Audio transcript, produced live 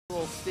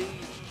Stage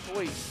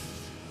choice.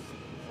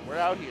 We're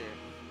out here.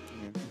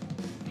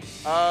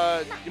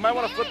 You might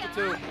want to flip the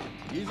two.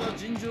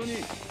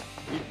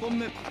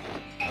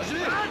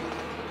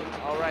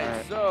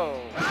 Alright,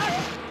 so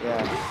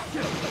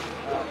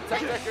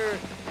Techdecker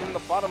in the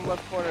bottom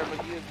left corner,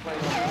 but he is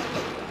playing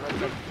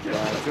right.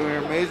 Yeah, doing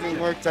amazing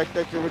work,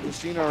 Techdecker with the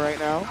Shino right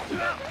now.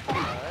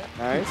 Alright.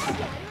 Nice.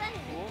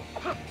 Cool.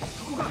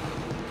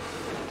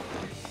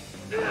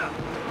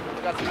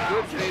 Got some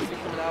good spacing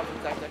coming out from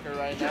Techdecker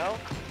right now.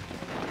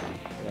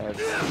 Yeah,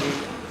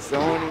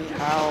 zoning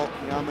out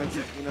Meowmix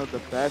is, the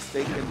best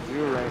they can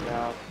do right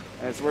now.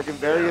 And it's working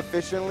very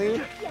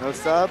efficiently. No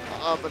sub,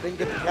 but didn't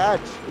get the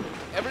catch.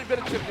 Every bit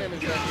of chip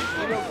damage that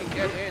Shino can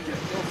get in, he'll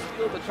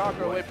steal the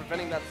chakra away,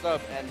 preventing that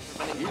sub and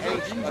preventing any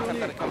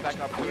attempt to come back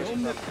up from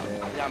Meowmix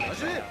right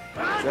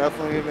now.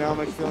 Definitely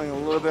Meowmix feeling a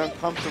little bit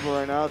uncomfortable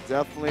right now.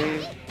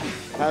 Definitely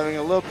having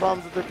a little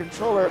problems with their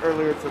controller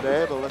earlier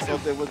today, but let's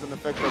hope it wasn't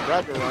affect their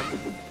bracket run.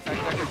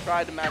 Techdecker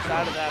tried to match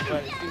out of that,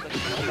 but it seems like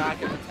he's not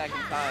getting the tech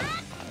in time.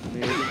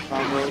 Amazing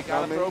combo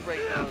coming. Throw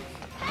break those.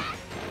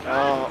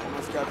 Oh,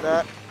 almost got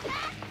that.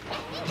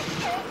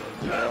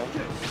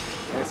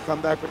 Nice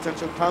comeback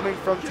potential coming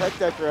from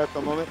Techdecker at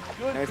the moment.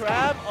 Good nice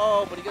grab.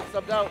 Oh, but he gets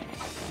subbed out.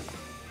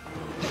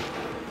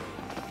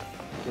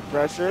 Good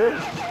pressure.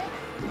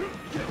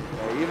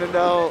 Yeah, even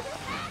though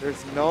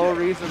there's no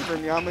reason for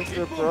Meowmix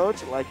to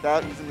approach like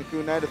that, using the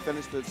kunai to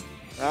finish this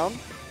round.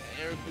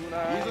 Air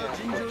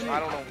kunai. I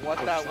don't know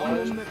what that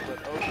was, but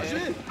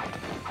okay.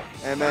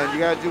 And then you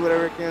gotta do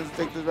whatever it can to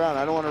take this round.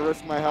 I don't want to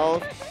risk my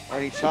health or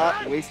any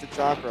wasted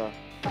chakra.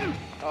 Oh,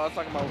 I was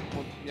talking about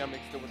what Meowmix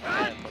did with the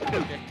hand.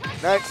 Okay.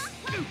 Next.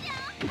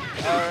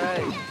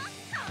 Alright.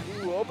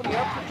 Ooh, opening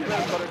up for bread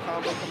and butter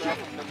combo coming out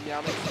from the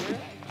Meowmix here.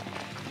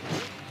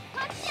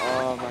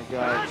 Oh my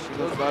god,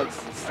 those bugs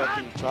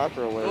sucking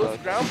chakra away. Those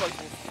ground bugs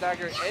will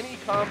stagger any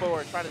combo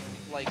or try to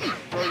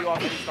throw you off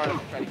any startup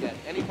you try to get.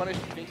 Any punish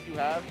you think you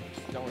have,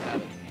 just don't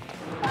have it.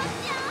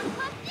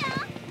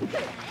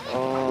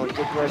 Oh,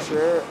 good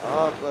pressure.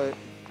 Oh, but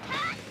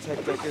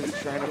Techdecker is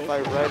trying to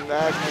fight right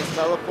back. Nice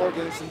teleport,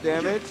 getting some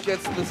damage.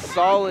 Gets the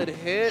solid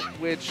hit,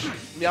 which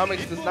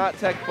Meowmix does not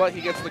tech, but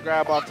he gets the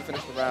grab off to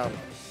finish the round.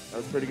 That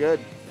was pretty good.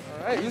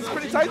 Alright, he's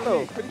pretty tight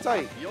though. Pretty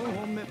tight.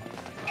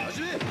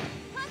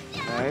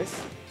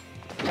 Nice.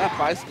 That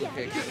bicycle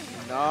kick is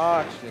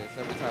obnoxious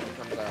every time it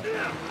comes out.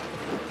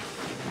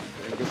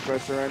 Getting good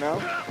pressure right now.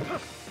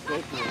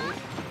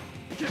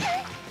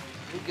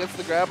 He gets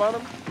the grab on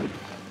him.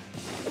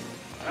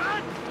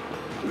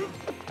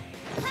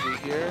 See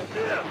here.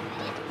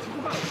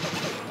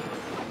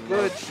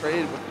 Good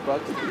trade with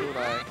Bugs and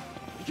kunai.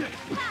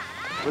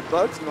 Would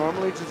Bugs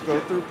normally just go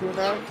through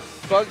kunai?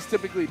 Bugs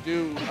typically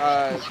do.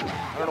 I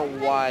don't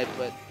know why,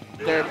 but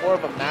they're more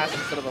of a mass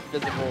instead of a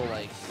physical,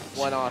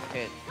 one-off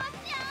hit.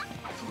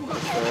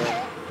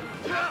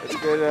 It's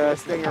good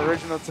staying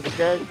original to the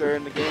character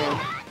in the game.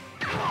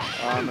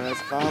 And this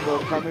combo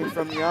coming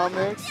from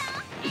Meowmix.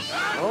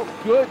 Oh,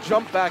 good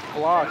jump back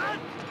block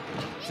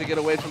to get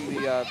away from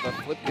the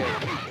flip game.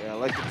 Yeah, I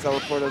like the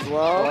teleport as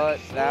well. But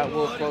that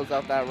will close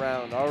out that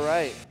round. All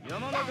right.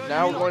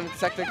 Now we're going to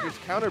Techdecker's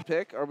counter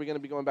pick. Are we going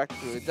to be going back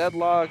to a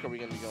deadlock? Are we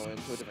going to be going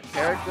to a different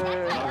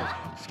character?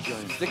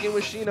 Sticking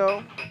with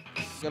Shino.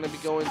 Going to be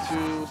going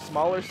to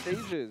smaller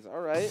stages.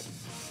 All right.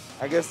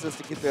 I guess just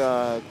to keep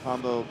the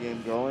combo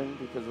game going,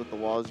 because with the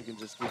walls you can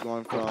just keep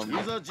going from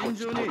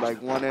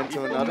one end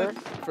to another.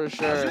 For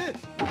sure.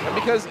 And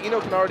because Ino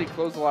can already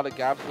close a lot of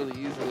gaps really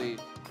easily,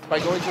 by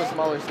going to a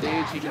smaller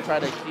stage, he can try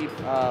to keep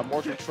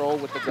more control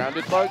with the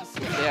grounded bugs.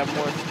 They have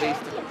more space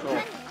to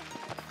control.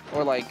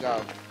 Or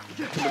to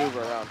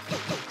maneuver around.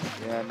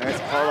 Yeah, nice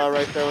call out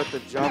right there with the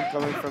jump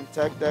coming from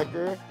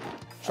Techdecker.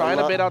 Trying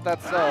to bait out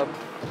that sub.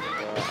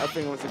 Yeah, I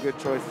think it was a good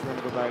choice for him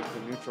to go back to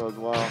neutral as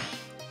well.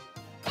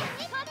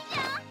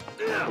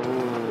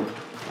 Ooh.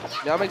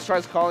 Meowmix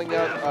tries calling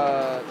out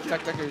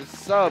Techdecker's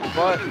sub,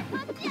 but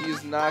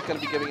he's not going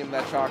to be giving him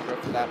that chakra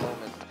for that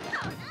moment.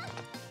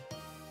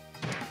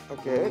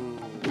 Okay.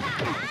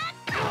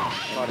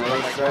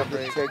 Nice try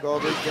to take all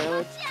this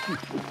damage.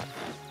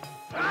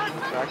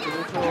 Back to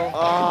neutral.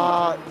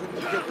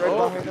 Didn't get right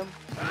behind him.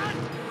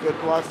 Good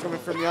blocks coming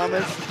from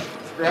Meowmix.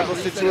 Scramble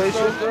situation.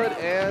 So good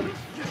and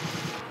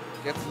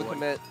gets the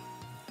commit.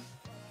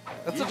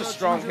 That's such a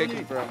strong hit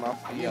confirm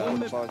off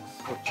the bugs.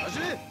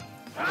 Yeah.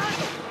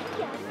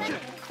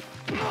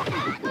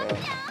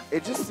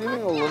 It's just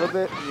seeming a little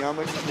bit,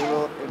 Meowmix is a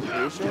little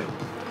impatient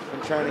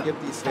and trying to get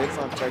these hits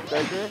on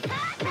Techdecker.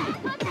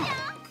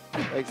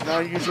 It's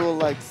not usual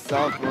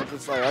self, where it's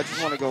just I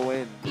just want to go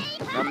in.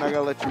 And I'm not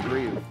gonna let you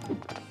breathe.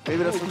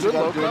 Maybe that's what you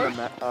gotta do in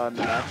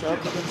the matchup.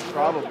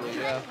 Probably,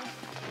 yeah.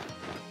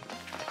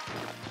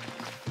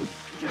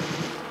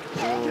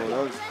 Oh,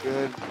 that was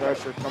good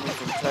pressure coming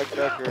from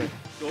Techdecker.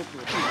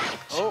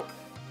 Oh,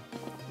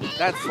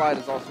 that slide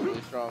is also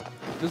really strong.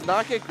 Does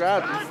not get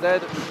grabbed.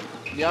 Instead,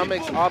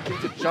 Meowmix opting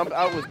to jump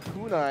out with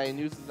kunai and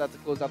uses that to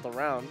close out the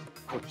round.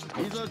 And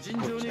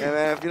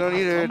then if you don't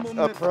need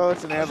to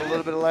approach and have a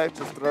little bit of life,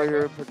 just throw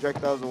your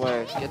projectiles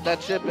away. Get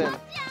that chip in.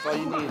 That's all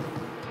you need.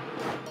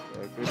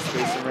 Yeah, good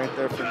spacing right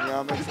there from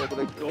Meowmix, able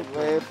to get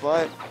away,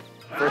 but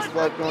first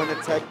blood going to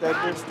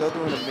Techdecker, still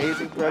doing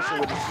amazing pressure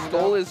with the Shino.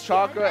 Stole his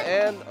chakra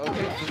and,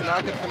 okay, does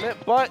not get commit,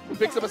 but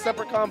picks up a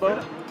separate combo.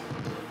 Never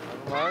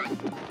mind.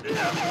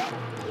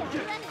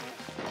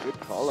 Good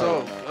call So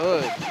out on that.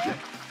 good.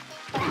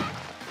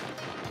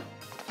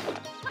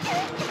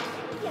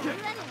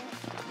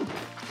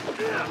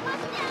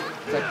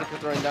 Techdecker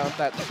throwing down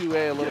that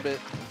 2A a little bit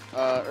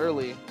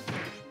early.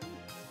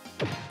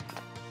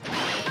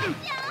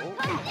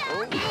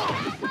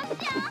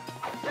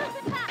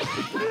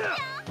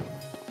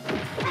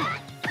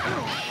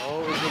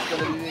 Oh, is this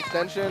going to be the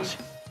extension?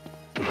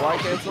 Why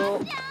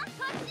cancel?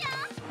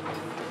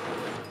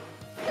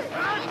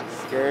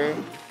 Scary.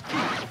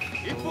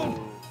 Ooh,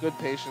 good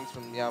patience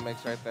from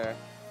Meowmix right there.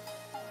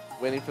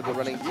 Waiting for the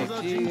running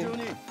TG.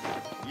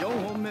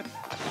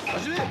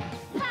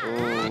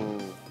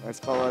 Ooh, nice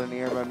call out in the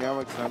air by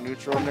Meowmix. Now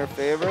neutral in their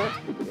favor.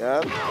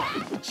 Yep.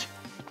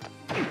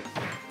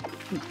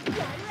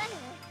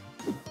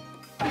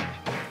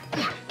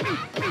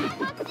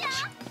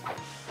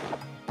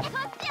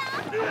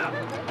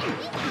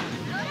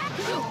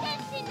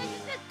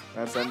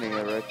 That's ending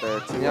it right there.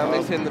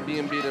 Meowmix hitting the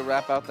B&B to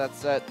wrap out that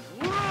set.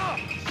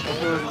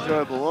 Hope it was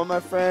enjoyable. Well, my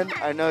friend,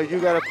 I know you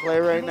got to play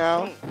right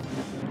now.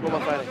 Who am I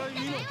fighting?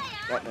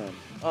 That man.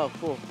 Oh,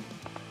 cool.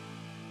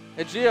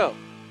 Hey, Gio.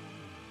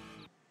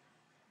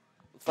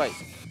 Let's fight.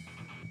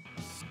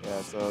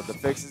 Yeah, so the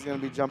Fix is going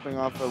to be jumping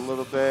off for a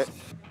little bit.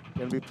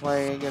 Going to be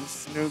playing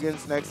against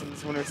Snoogans next in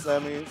this winter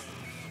semis.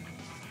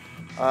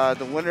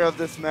 The winner of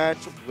this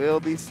match will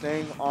be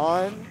staying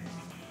on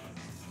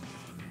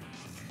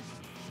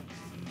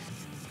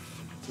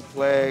to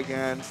play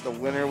against the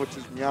winner, which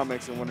is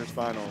Meowmix in winners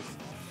finals.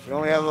 We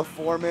only have a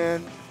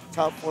 4-man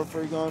top 4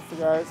 for you going for,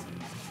 guys.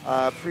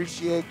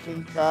 Appreciate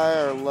King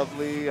Kai, our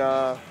lovely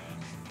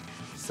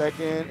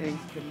second in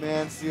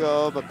command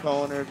COO, but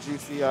co-owner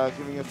Juicy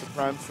giving us a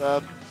prime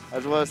sub,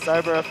 as well as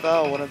Cyber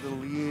FL, one of the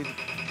lead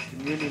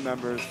community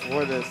members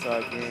for this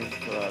game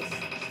for us.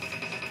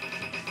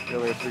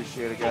 Really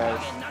appreciate it, guys.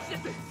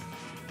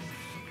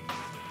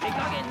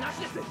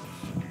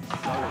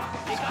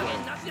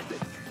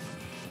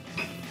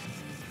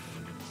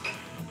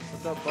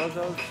 What's up,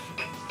 Bozos?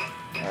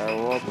 Alright,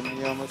 welcome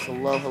Meowmix.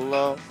 Hello,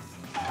 hello.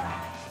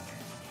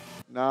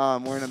 Nah,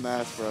 I'm wearing a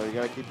mask, bro. You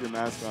gotta keep your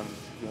mask on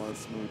if you want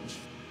to smooch.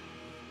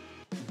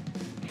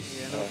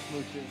 Yeah, no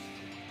smooches.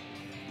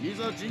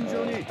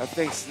 I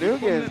think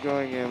Snoogans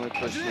going in with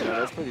this.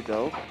 That's pretty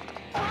dope.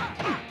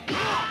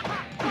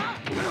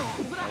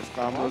 Nice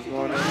combos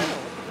going in.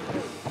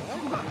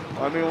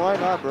 I mean, why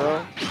not,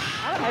 bro?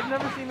 I've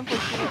never seen him play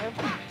Shino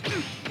ever.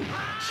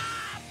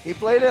 He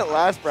played it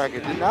last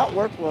bracket. Did not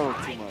work well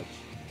too much.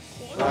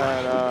 But,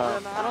 I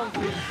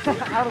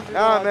don't see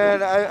nah,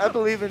 man, I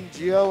believe in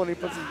Gio. When he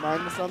puts his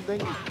mind to something,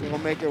 he'll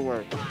make it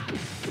work. I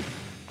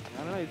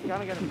don't know, he's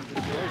kind of getting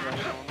destroyed right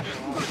now.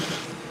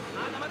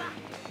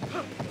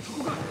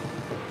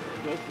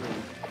 Go for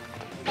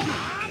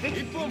it.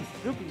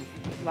 Snoopy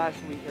last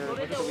week, or was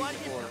it the week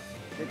before?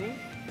 Didn't he?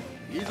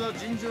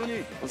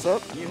 What's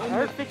up? I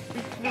heard Fix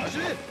beat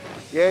Snoopy.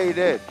 Yeah, he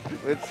did.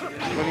 It's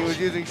when he was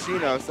using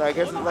Shino. So I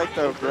guess it's like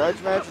the grudge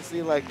match to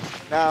see, like,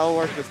 nah, it'll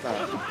work this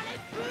time.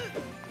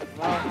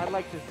 Well, I'd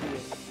like to see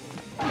it.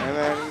 Hey,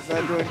 man, he's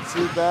not doing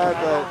too bad,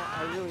 but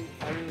I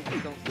really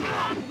just don't see it.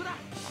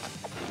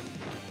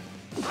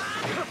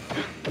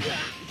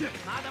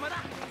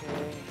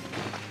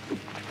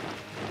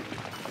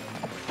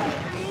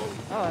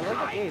 Oh, I like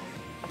the gates.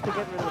 Just to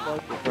get rid of the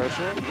bug. the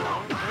pressure. You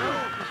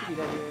should be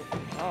dead here.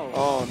 Oh.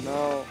 Oh,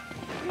 no.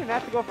 You didn't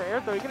have to go for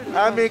air throw. You could have just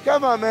I mean,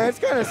 come on, man. It's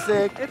kind of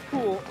sick. it's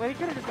cool. Well, he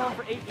could have just gone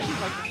for 8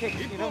 beats, like the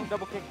kick, you know,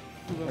 double kick.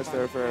 That's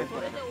fair, fair.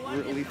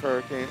 Leaf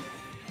Hurricane.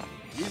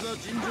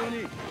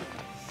 Okay.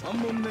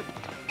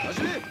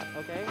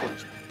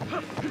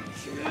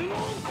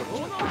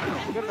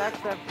 Good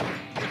backstep.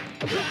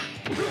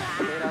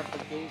 Straight out the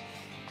gate.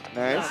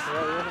 Nice.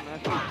 Yeah, he wasn't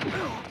messing.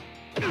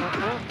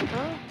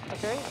 Okay.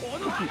 Okay.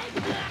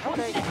 I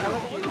like you.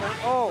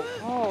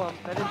 Oh,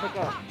 that didn't pick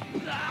up.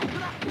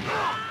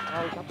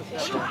 Oh, he got the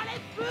step back.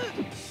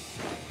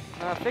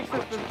 Fix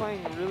has been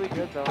playing really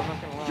good though, I'm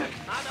not gonna lie.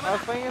 I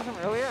was playing against him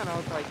earlier and I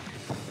was like,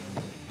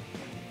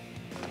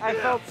 I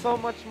felt so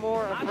much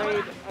more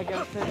afraid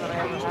against him than I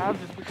ever have,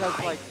 just because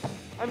like,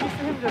 I'm used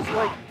to him just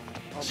like,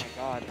 oh my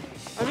god.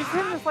 I'm used to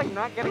him just like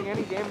not getting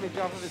any damage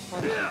off of his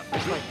punches.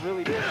 It's like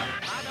really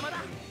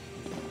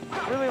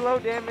low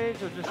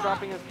damage or just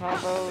dropping his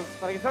combos.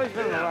 But I can tell he's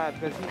been in the lab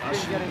because he's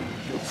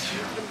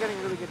been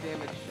getting really good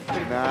damage.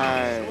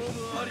 Nice.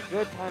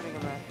 Good timing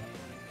on that.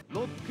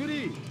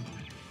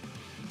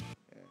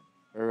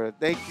 All right.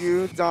 Thank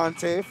you,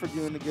 Dante, for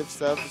doing the gift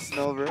stuff for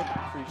Snover.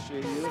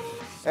 Appreciate you.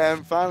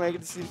 And finally, I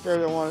get to see the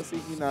character I want to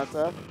see,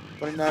 Hinata.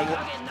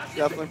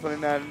 Definitely putting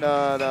that in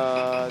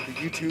the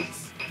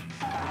YouTubes.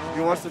 If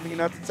you want some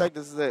Hinata tech,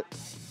 this is it.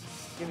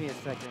 Give me a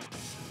second.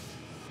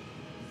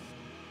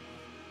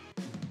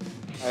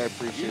 I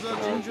appreciate that.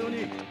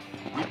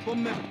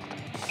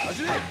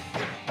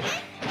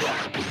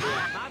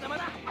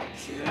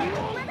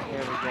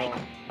 bro.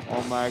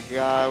 Oh my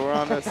god, we're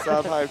on the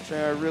sub-hype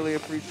train. I really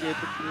appreciate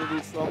the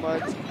community so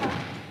much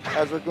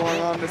as we're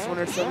going on this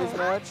winner semis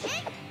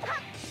match.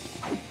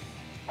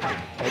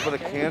 Able to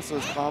cancel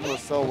his combo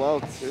so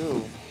well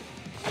too.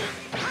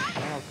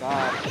 Oh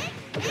god.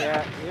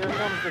 Yeah, here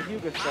comes the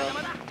Hyuga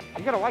stuff.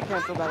 You gotta white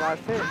cancel that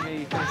last hit and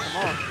maybe finish him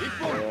off.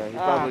 Yeah, he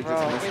probably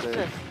bro, just missed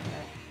it.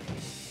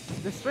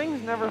 The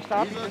strings never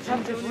stop.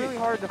 It's really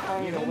hard to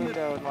find a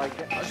window and like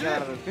get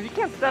out of this. Because you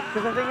can't step,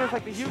 because the thing is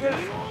like the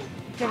Hyugas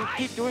can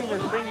keep doing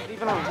their strings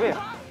even on whip.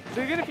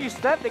 So even if you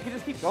step, they can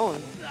just keep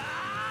going.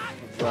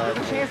 There's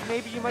a chance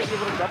maybe you might be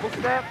able to double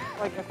step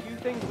like a few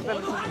things, but then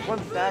it's just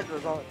one stagger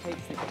is all it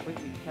takes to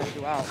completely catch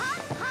you out.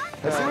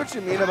 I see what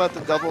you mean about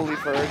the double leaf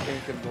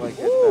hurricane can like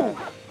hit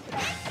that.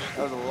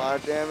 That was a lot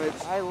of damage.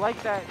 I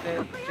like that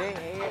the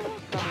JA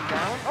coming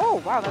down.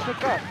 Oh wow, that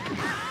picked up.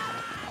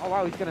 Oh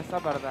wow, he's gonna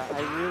sub out of that.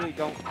 I really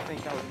don't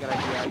think that was a good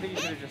idea. I think you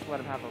should have just let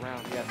him have a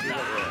round. Yes,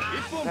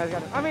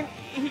 I mean,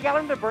 he got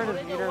him to burn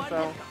his meter,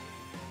 so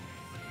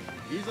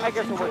I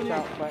guess it worked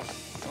out. But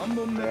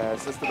yeah,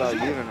 it's just about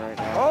even right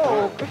now.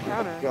 oh, good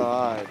counter.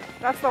 God.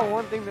 That's the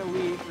one thing that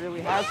Lee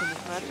really has in this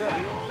matchup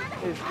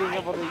is being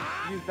able to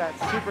use that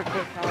super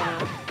quick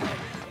counter.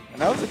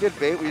 And that was a good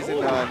bait using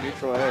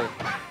neutral A.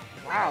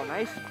 Wow,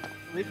 nice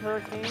leap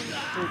hurricane to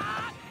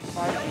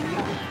 5D.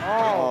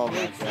 Oh my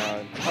it's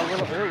god. a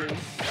little early.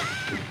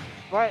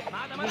 But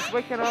he's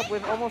waking up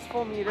with almost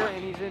full meter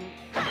and he's in.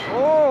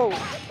 Oh!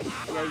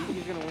 Yeah,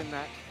 he's going to win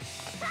that.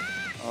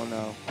 Oh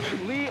no.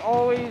 Lee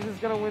always is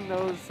going to win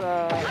those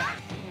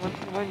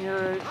when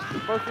you're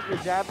both of your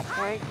jabs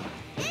flank.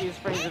 His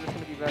frames are just going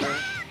to be better.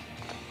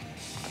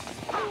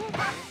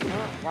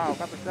 Wow,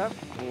 got the step.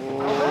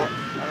 Oh,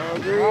 I don't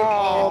agree.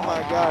 Oh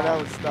my god, that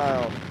was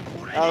style.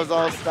 That was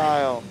all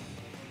style.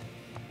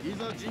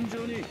 Stop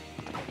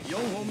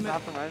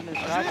him right in his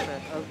back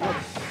set. That was good.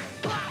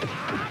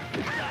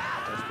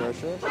 That's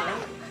pressure.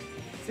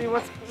 See,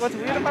 what's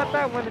weird about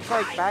that when it's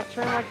like back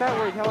turn like that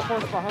where he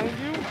teleports behind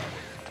you?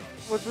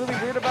 What's really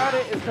weird about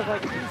it is because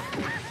like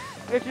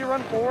if you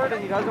run forward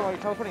and he does it while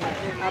you're teleporting,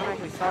 it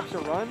automatically stops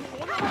your run.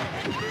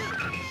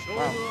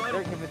 Wow,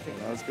 very convincing.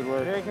 That was good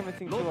work. Very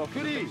convincing too. All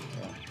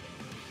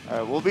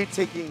right, we'll be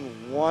taking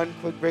one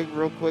quick break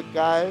real quick,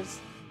 guys.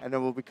 And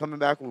then we'll be coming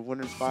back with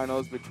winners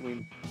finals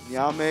between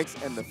Meowmix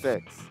and the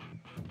Fix.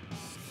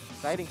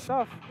 Exciting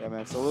stuff. Yeah,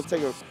 man. So we'll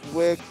take a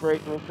quick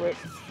break real quick.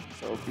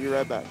 So be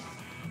right back.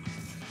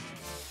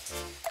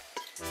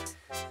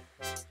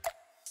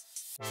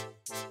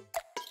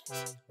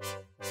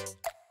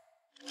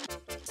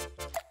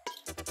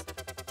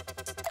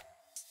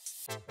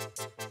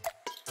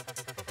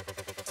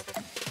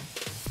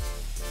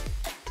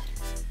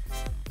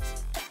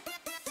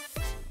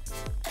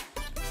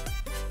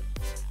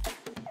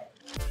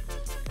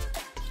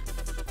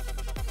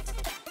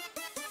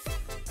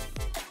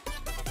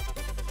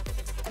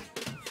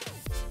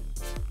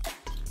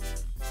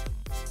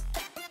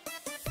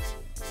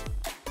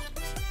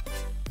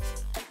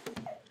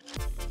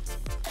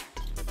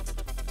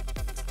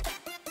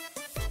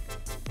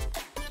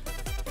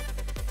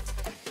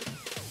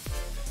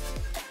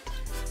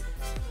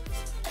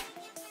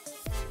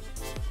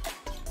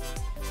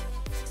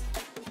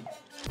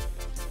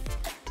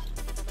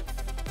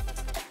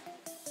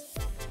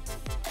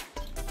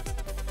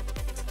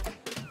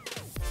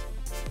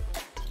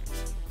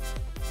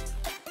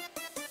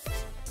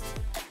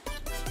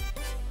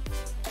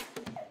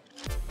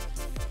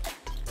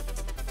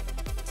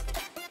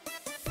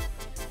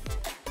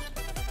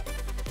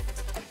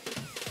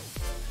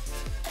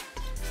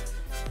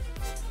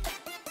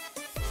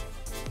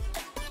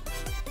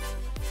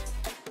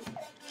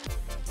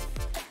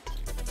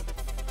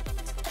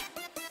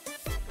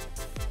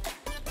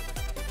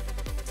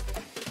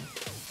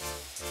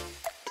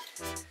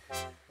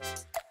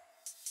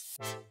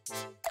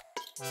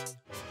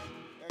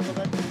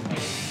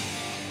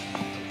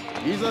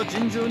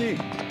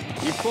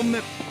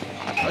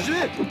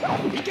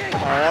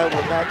 Alright,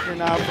 we're back here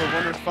now for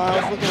winners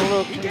finals. Looking a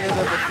little cleaner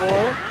than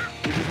before.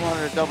 We just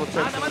wanted to double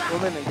check some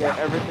equipment and get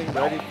everything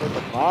ready for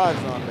the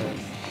mods on this.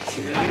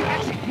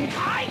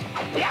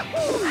 Yeah,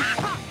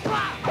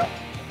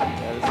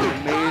 there's some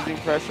amazing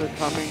pressure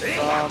coming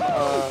from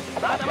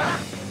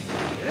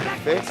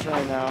Fix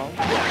right now.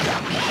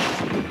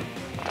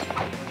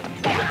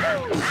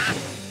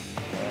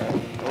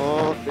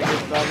 Oh,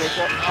 biggest dog.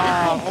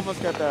 Ah,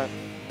 almost got that.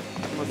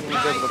 Almost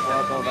was able to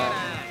block all that.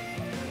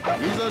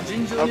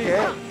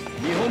 Okay.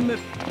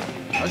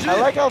 I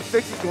like how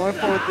Fix is going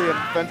for with the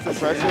offensive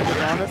pressure, but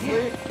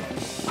honestly,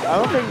 I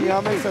don't think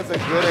Meowmix has a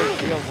good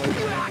idea of what he's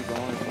going to be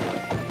going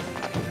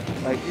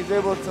for. Like, he's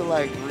able to,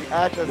 like,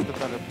 react as a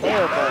defender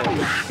player, but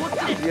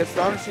the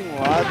astonishing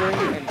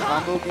lobbing and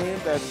combo game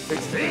that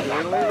Fix has been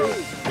doing lately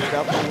is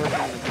definitely working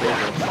in his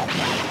favor.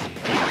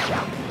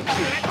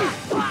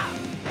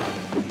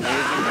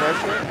 Amazing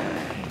pressure.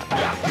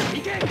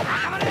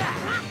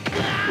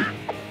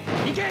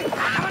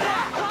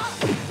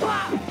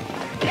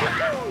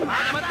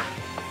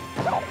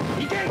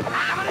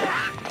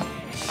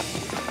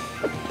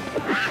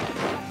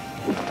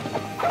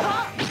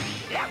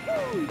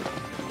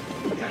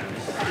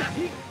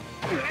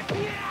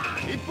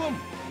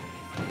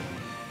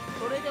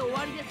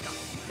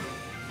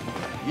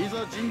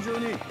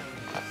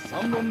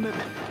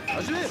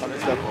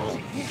 Unacceptable.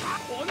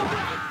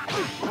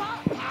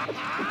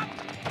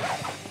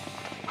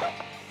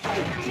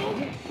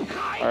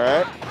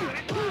 Alright.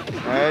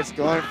 Nice,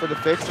 going for the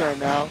fix right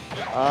now.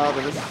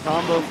 But this is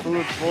combo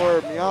food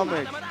for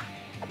Meowmix.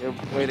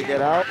 Good way to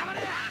get out.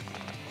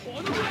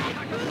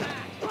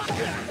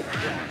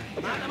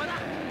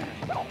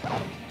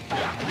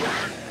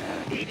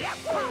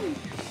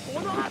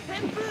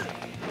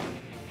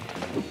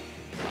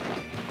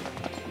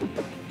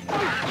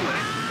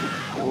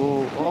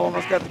 Ooh,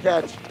 almost got the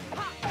catch.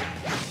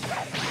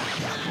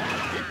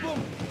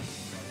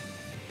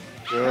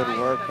 Good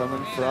work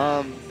coming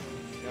from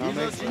Meowmix.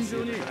 Let's see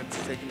if it's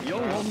taking the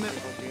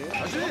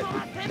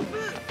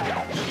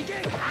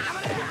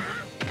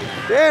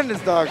damn,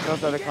 this dog knows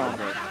how to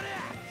combo.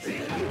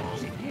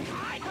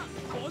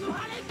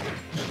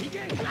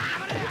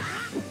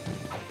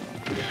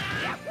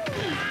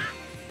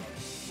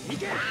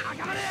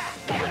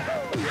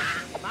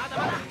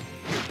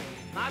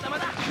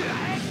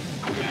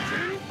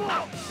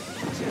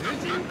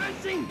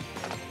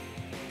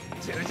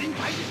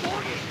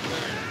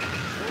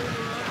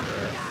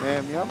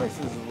 Man, Meowmix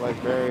is like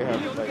very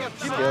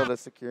skilled at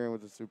securing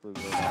with the supers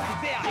right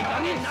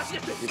now.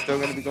 He's still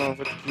going to be going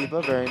for the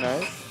Kiba, very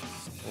nice.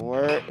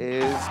 Where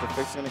is the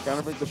fix going to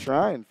counterbreak the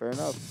shrine? Fair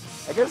enough.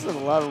 I guess there's a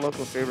lot of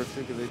local favorites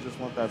too because they just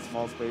want that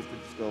small space to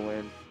just go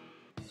in.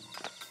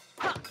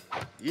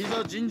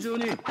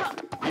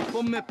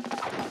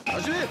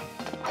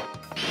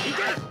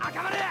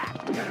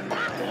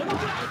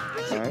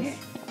 Nice.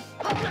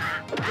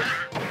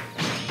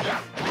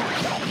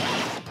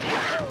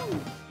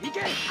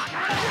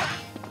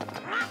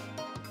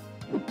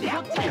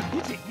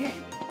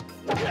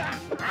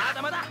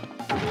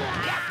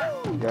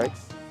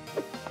 Yikes.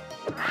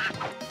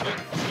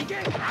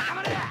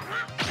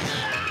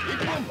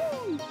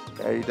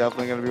 Yeah, you're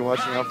definitely going to be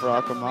watching out for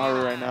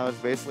Akamaru right now. It's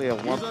basically a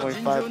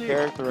 1.5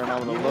 character right now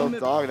with a low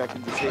dog that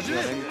can just hit you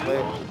on any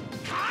play.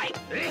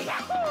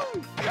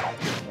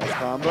 Nice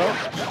combo.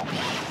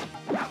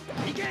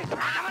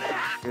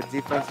 Good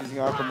defense using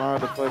Akamaru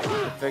to push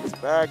the fix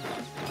back.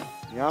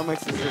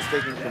 Meowmix is just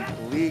taking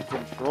complete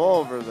control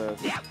over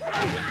this.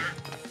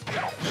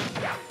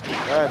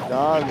 That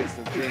dog is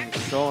being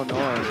so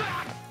annoying.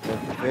 The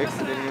fix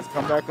getting his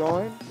comeback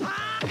going.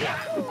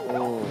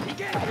 Oh,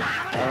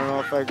 I don't know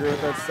if I agree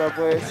with that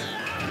subways.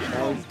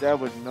 Now he's dead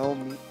with no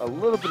meat, a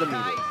little bit of meat,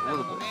 a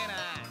little bit.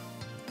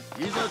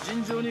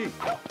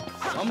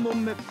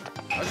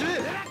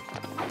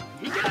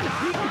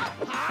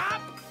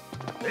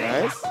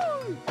 Nice.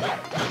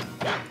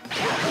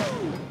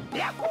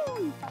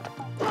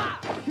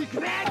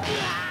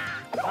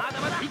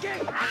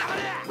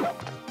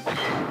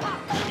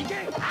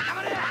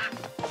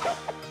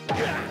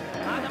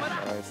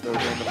 Alright, still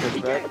getting the push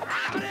back.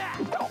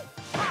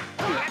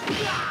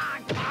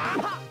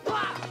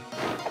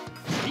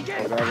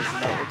 Oh, that is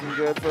not looking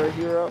good for a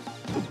hero.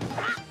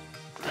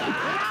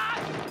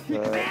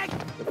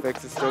 The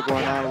fix is still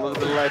going on. A little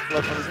bit of life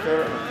left on his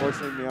favor.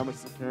 Unfortunately, Meowmix is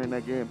securing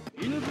that game.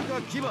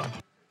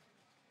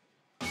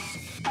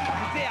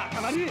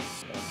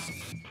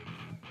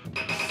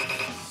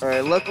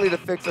 Alright, luckily the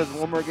fix has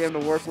one more game to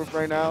work with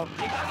right now.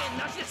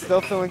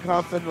 Still feeling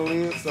confident to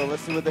lead, so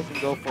let's see what they can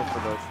go for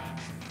this.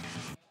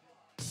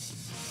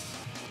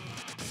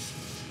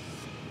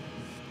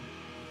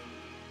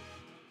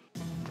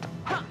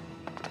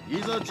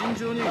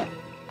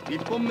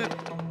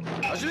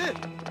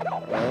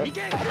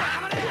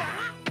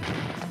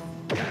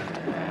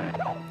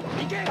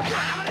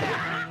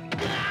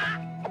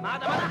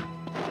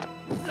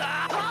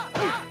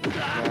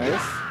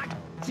 Nice.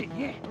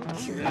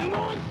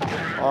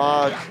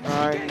 Oh,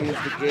 trying to use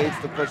the gates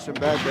to push him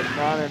back, but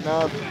not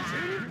enough.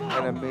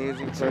 An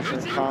amazing pressure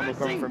and combo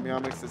coming from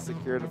Meowmix to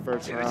secure the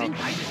first round.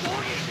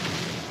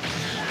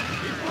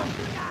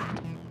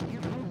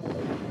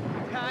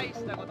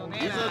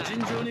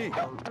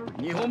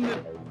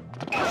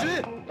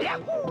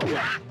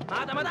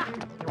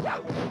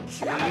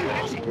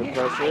 Good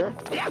pressure.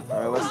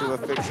 Alright, let's see what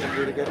Fix can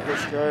do to get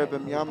this started,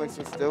 but Meowmix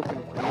was still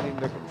completing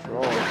the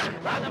control.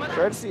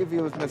 Try to see if he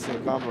was missing a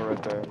combo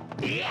right there.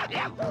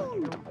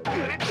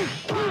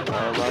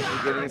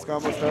 Rocky getting his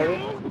combo started.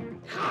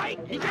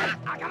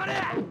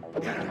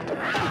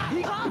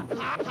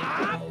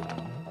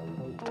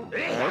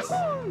 Nice.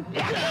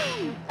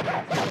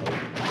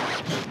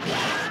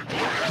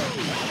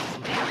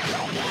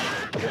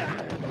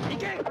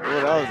 Oh,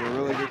 that was a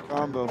really good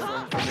combo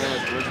from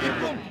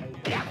Meowmix.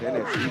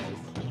 Finish.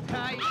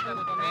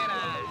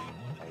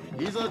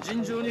 This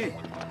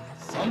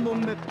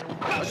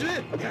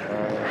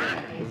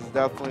is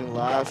definitely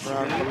last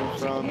round coming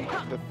from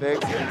the Fix.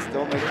 He can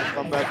still make a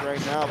comeback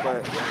right now,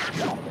 but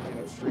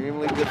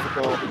extremely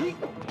difficult.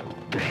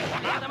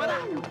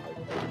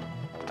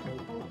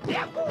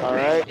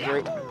 Alright,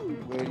 great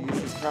way to use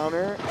his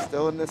counter.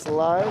 Still in this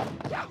alive.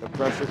 The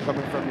pressure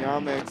coming from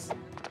Meowmix.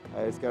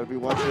 He's got to be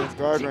watching his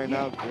guard right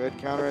now. Good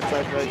counter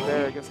attack right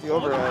there against the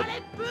overhead.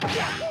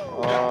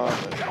 Oh,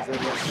 he's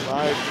able to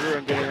slide through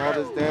and getting all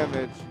this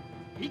damage.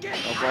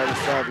 by the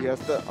sub. He has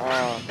to.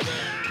 Yeah,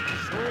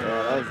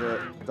 that was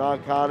it.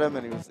 Dog caught him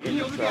and he was in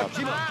the trap.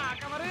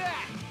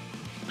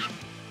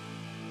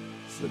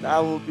 So that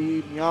will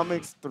be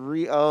Meowmix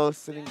 3-0,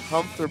 sitting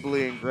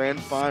comfortably in grand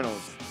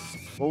finals.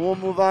 But we'll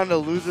move on to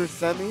loser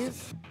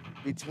semis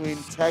between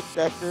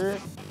Techdecker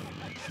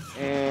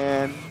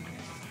and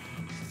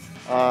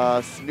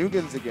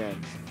Snoogans again.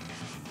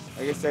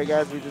 Like I said,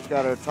 guys, we just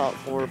got our top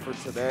 4 for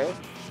today.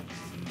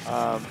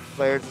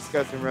 Players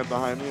discussing right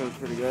behind me. It was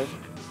pretty good.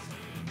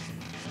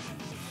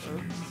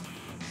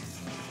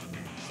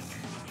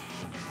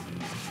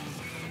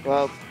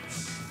 Well,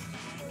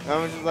 I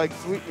was just like,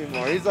 sweep me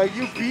more. He's like,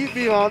 you beat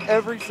me on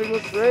every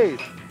single trade.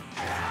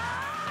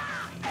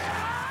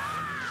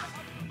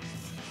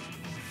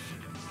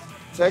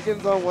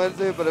 Tekken's on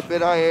Wednesday, but a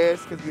bit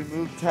hiatus because we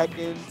moved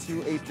Tekken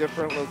to a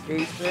different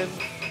location.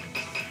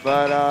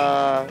 But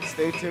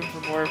stay tuned for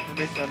more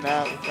information on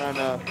that. We're trying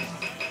to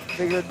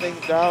figure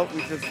things out.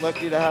 We're just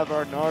lucky to have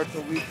our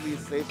Naruto Weekly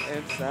safe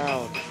and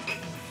sound.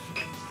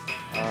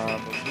 But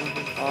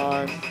moving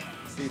on,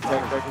 see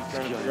Techdecker's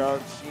trying to figure out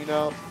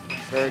Shino.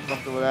 Very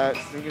comfortable with that.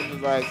 Snoogans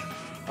is like,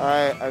 all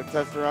right, I've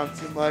tested around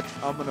too much.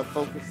 I'm going to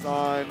focus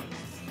on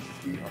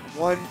the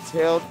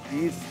one-tailed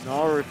beast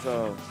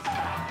Naruto.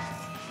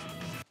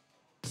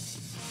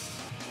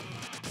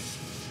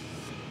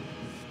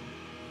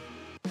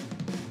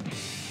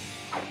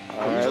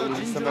 Alright,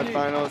 losing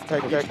semifinals,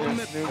 Techdecker and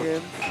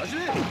Snoogans.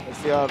 Let's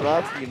see how it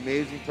rocks. The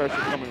amazing pressure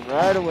coming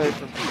right away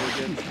from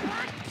Snoogans.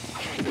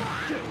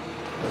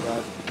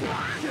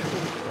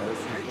 This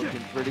is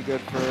looking pretty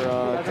good for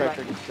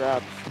Techdecker's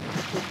traps.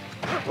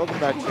 Welcome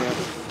back, champ.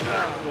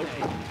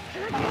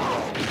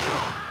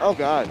 Oh,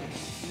 God.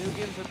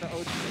 Snoogans with the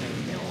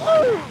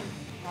OTK.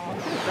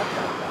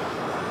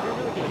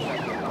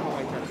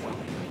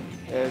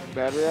 It's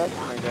bad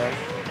reaction, I guess.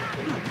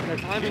 The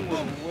timing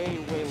was way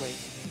late.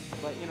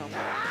 But, you know,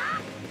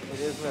 it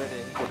is what it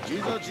is.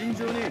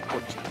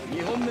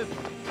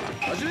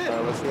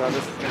 Alright, let's see how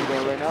this is going to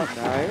go right now.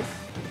 Nice.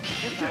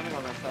 Good timing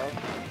on myself.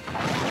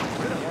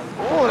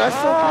 Oh, that's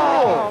so cool.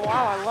 Oh,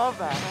 wow, I love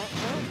that.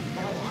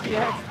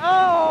 Yes.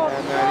 Oh,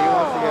 and man, he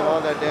wants to get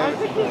all that I damage.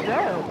 think he's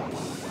dead.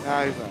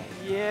 Nah, he's not.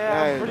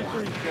 Yeah, I'm pretty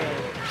sure he's dead.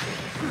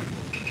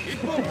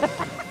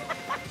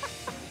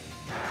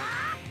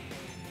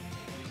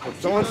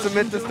 If someone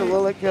submit this to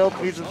Lilith Kill,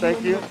 please and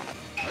thank you.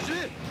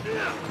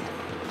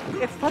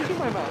 It's touching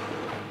my mouth.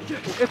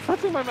 It's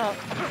touching my mouth.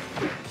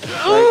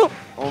 Like,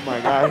 oh my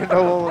God!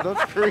 No, don't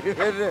scream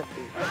in it.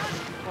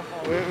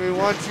 We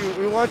want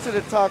you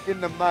to talk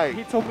in the mic.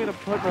 He told me to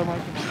put my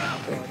mic in my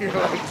mouth. You're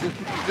like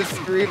just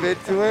scream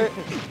into it.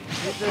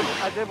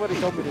 I did what he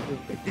told me to do.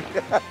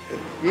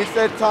 He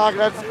said talk,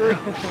 not scream.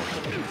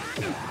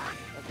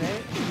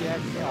 Okay. Yeah.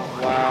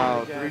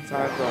 Wow, 3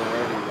 times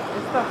already.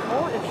 It's the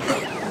whole.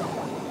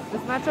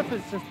 This matchup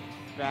is just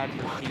bad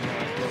for Shino. I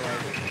feel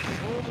like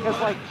because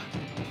like.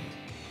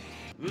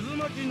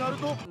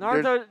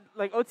 Naruto,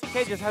 like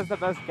OTK just has the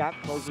best gap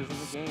closers in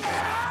the game.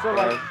 So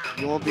like,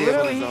 you won't be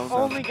able to he zone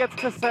only gets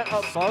to set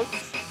up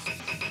bugs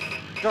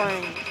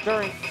during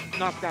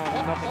knockdown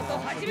and nothing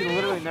else. Like, he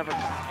literally never,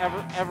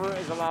 ever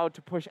is allowed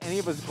to push any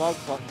of his bug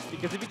buttons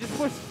because if he just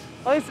push,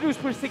 all he has to do is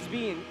push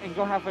 6B and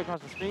go halfway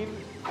across the screen.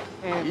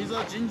 And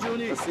let's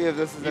see if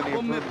this is any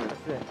improvement.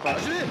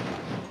 That's it.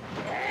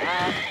 But,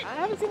 I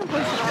haven't seen him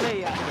play Tsunade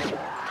yet.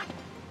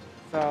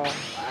 So,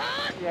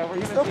 yeah, we're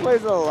he still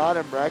plays it a lot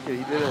in bracket.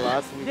 He did it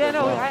last week. Yeah,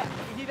 no,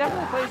 he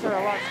definitely plays her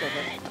a lot still.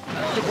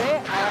 But today, I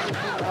haven't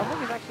seen. I don't think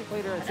he's actually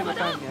played her a single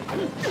time yet.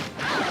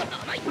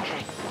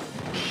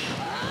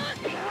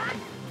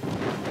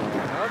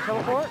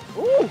 Teleport.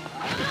 Ooh!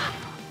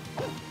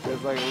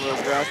 There's like a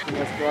little grasping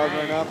at straws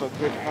right now, but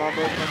good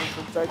combo coming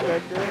from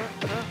Techdecker.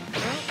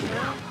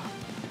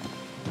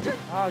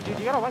 Oh, dude,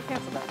 you gotta white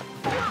cancel that.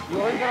 You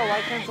always gotta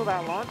white cancel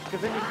that launch, because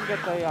then you can get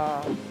the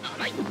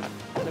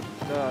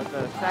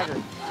stagger,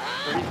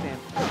 the restand.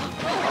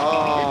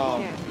 Oh.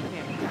 You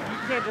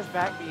can't just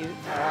back the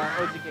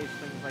OTK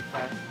strings like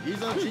that. You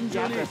have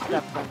to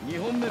step them.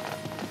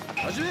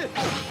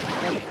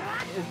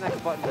 His next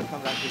button just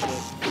comes out too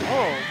good.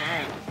 Oh,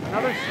 man.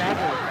 Another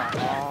stagger with that.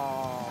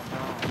 Oh,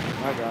 no.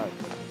 My God.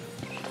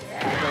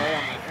 Delay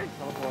on that.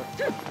 Teleport.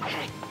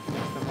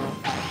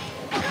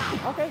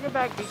 Okay, good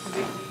back beat.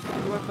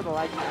 He went for the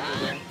light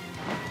under there.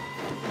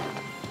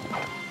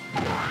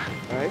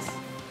 Nice.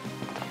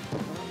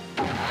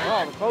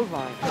 Oh, the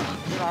clothesline.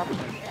 Good option.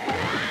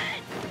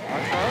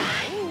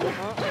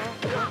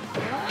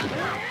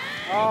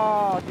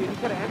 Oh, dude, he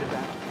could have ended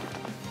that.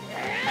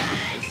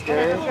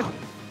 Scary.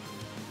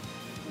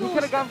 He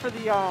could have gone for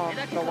the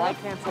Y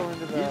cancel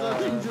into the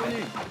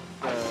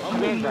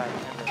main guy.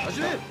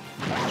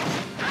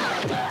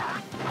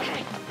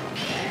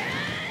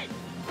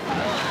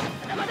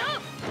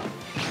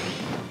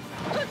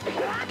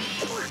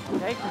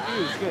 Okay,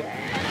 confused. Good.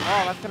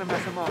 Oh, that's gonna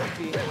mess him up.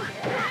 See.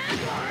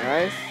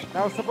 Nice.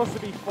 That was supposed to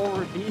be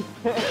forward B.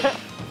 I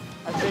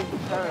think.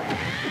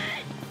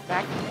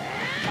 Back.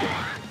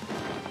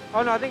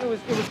 Oh no, I think it was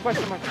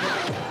question mark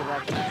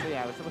direction. So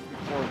yeah, it was supposed to be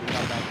forward B,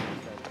 not back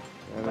instead.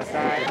 But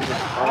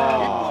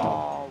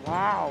oh,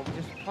 wow.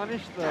 Just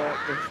punish the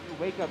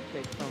wake-up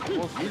kick from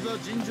full speed.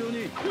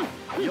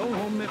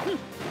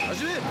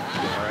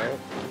 Alright.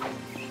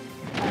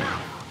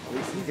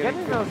 He's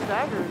getting those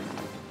staggers.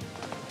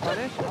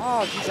 Punish?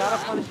 Oh, you gotta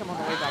punish him on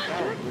the way back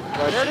out.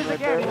 There it is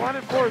again. He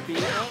wanted 4B.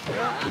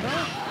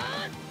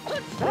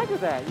 Stagger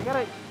that. You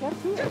gotta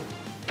do it.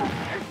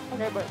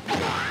 Okay, but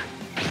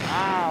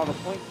wow, the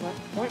point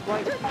blank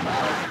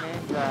man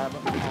grab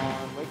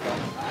on wake up.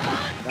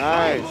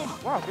 Nice.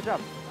 Wow, good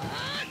job.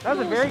 That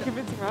was a very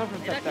convincing round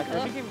from Techdecker.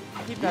 If he can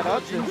keep that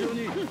up,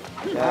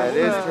 yeah, it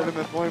is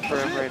tournament point for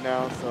him right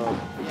now. So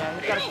yeah,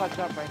 he's gotta clutch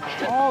up right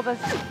now. Oh, that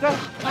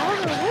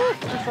counter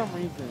worked for some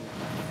reason.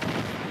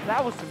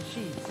 That was some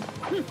cheese.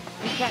 He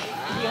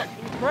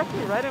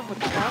correctly read him with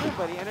the counter,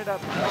 but he ended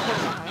up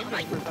behind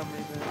him for some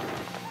reason.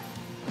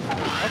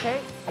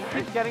 Okay, he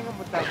keeps getting him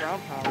with that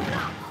ground pound.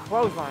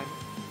 Clothesline.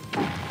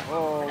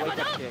 Oh, wake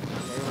up kick. Okay,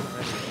 he wasn't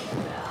ready.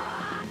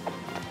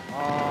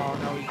 Oh,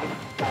 no, he didn't.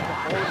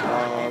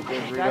 oh,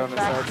 good read on the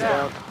side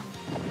step.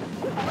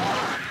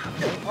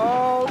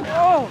 Oh,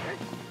 no!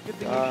 Good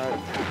thing oh,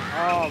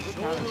 good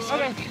counter.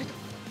 Okay.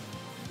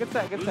 Good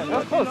set, good set. That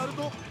was close.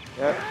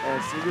 Yep,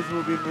 and Snoogans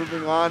will be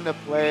moving on to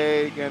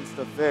play against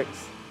the Fix.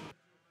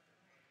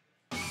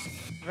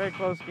 Very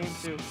close game,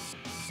 too.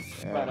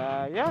 Yeah. But,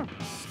 yeah.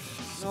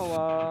 No,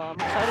 I'm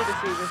excited to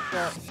see this,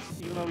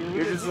 even though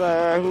You're just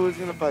like, who's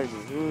going to fight me?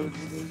 Who's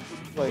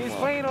playing He's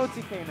playing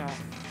OTK now,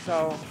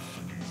 so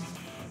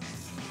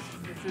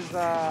this is,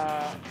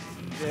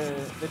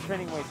 the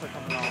training weights are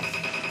coming off.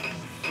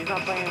 He's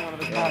not playing one of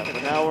his pockets.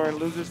 But now we're in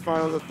losers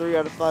finals, a 3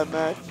 out of 5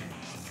 match.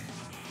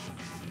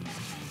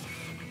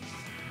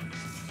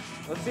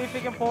 Let's see if he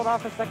can pull it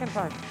off a second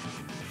time.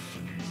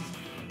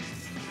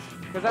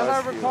 Because as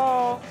I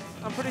recall,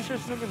 I'm pretty sure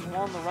Snoogans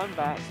won the run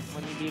back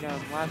when he beat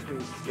him last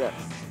week. Yes.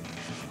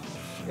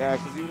 Yeah,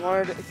 because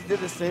he did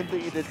the same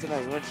thing he did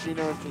tonight. He went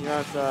Shino and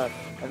Hinata,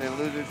 and then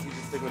losers, he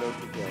just stick with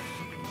OTK.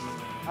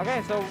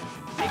 Okay, so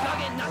we're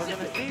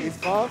gonna see. He's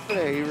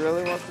confident. He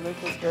really wants to make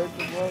those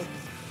characters work.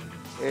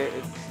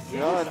 You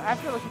know, and I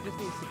feel like he just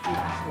needs to keep,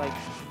 like,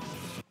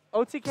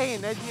 OTK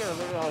and Neji are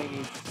literally all he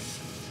needs.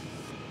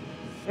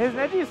 His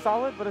Neji is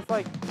solid, but it's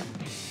like, I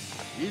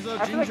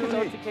feel like his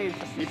OTK is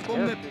just his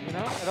character, you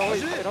know? It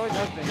always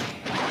has been.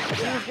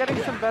 He was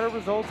getting some better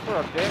results for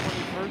a bit when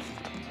he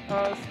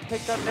first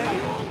picked up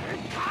Neji.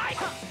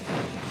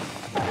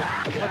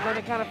 But then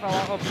it kind of fell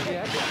off. Oh,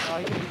 BDX? Oh,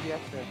 he can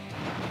BDX there.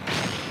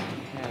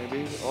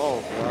 maybe. Oh,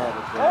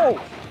 wow.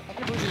 Oh! I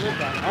can't believe he lived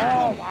that.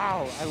 Oh,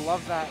 wow. I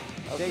love that.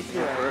 Day two.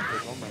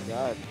 Perfect. Oh, my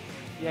God.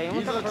 Yeah, he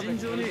almost got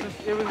perfect.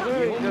 It was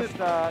literally just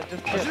wow.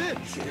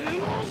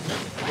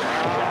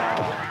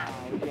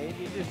 Yeah,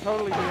 he just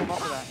totally blew him up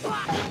for that.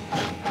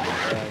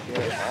 Yeah,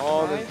 get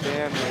all this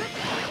damage.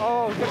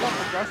 Oh, he took off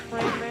the dust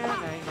frame there? Nah,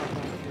 he's not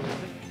going to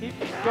do it.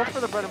 He go for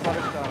the bread and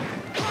butter stuff.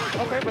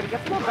 Okay, but he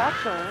gets no back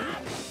turn.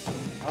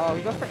 Oh,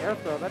 he goes for air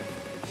throw.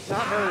 That's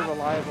not very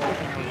reliable in this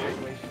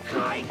situation.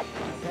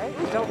 Okay,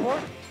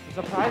 teleport.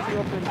 Surprise, he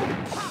opened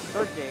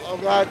third gate. Oh,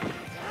 God.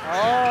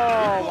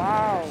 Oh,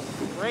 wow.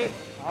 Great.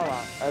 Oh,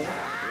 wow. I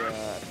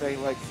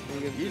think like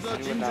Snoogans just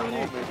knew in that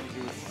moment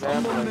he was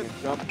scrambling and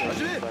jumping.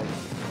 He's like, I'm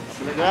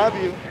gonna grab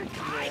you.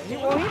 He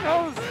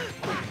knows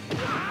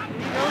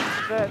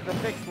that the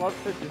Fix loves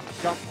to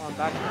just jump on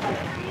back.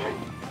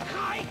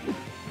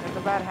 It's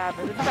a bad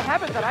habit. It's a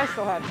habit that I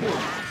still have too.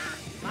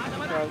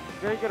 So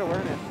very good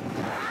awareness.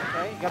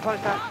 Okay, you gotta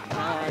punish that.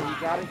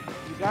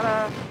 You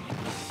gotta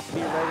be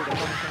ready to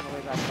punish on the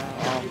way back down.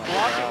 Oh If you my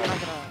block God. it,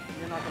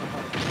 you're not gonna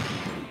punish.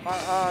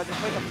 Just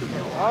wake up too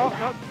early. Oh,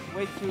 no,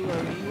 way too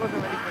early. He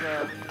wasn't ready for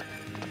that.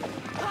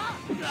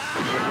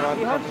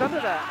 He hunched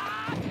under that.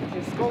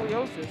 His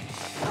scoliosis.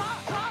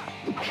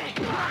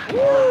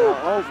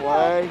 Oh,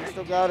 boy. He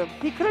still got him.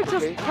 He could have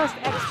just pressed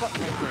X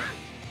button right there.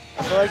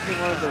 I feel like he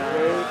wanted to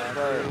wait,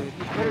 but He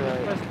could have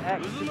just pressed X.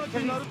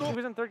 Because he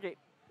was in third gate.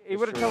 He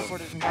would have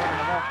teleported and gotten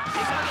the ball.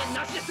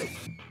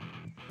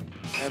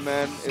 Hey,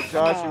 man, if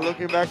Josh, you're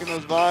looking back in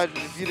those VODs, and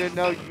if you didn't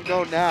know, you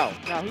know now.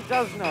 No, he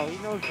does know. He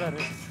knows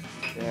better.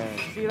 Yeah.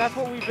 See, that's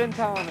what we've been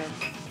telling him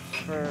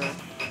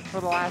for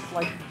the last,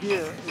 like,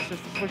 year, is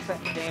just to push that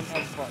damn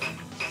X button.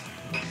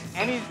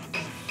 And he's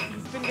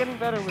been getting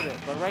better with it,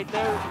 but right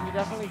there, he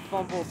definitely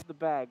fumbled the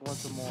bag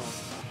once more.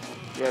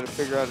 You had to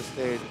figure out a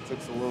stage. It took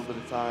a little bit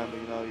of time, but,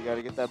 you know, you got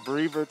to get that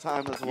breather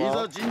time as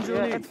well.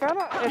 Yeah, it's kind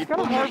of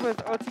hard with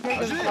OTK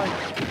because,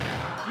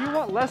 like, do you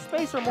want less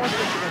space or more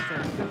space against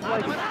him? Because,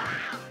 like,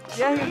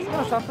 yeah, he's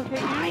going to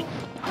supplicate you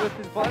with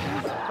his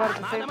buttons, but at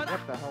the same time,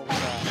 what the hell was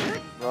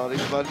that? Bro,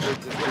 these buttons are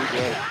just too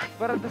good.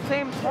 But at the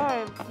same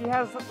time, he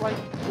has, like,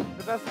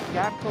 the best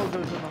gap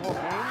closers in the whole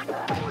game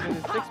in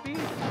his 6-speed.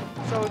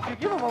 So if you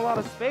give him a lot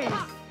of space,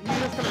 he's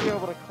just going to be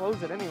able to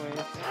close it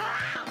anyways.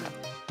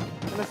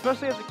 And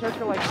especially as a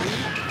character like me,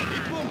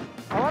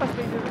 a lot of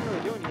space isn't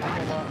really doing you a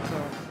whole lot, so...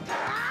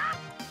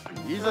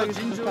 He's like, it's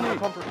just kind of a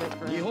comfort pick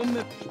for him.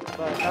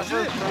 But that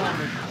first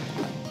round is...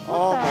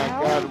 Oh my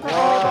God, Oh,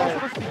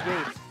 that was supposed to be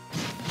gates.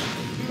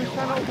 He was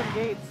trying to open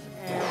gates,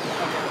 And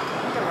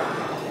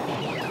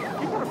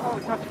he could have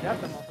probably touched death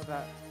him off of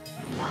that.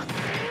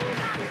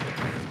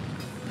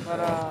 But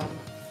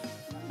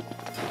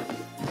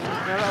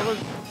yeah, that was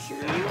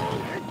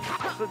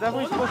so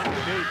definitely supposed to be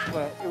base,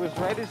 but it was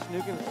right as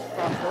Snoogans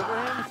crossed over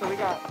him, so we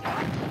got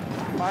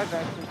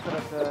 5x instead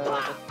of the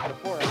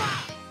 4x.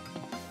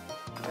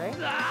 Okay?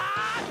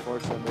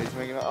 Unfortunately, he's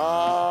making it.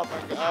 Oh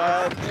my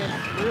god.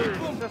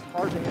 It's just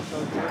hard to hit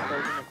those throws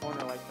in the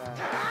corner like that.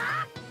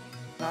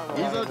 Not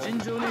reliable.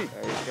 Yeah,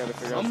 he's got to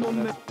figure out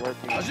something that's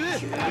working.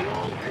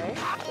 Okay.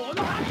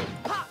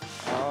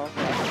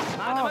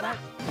 Oh, that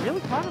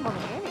really caught him on the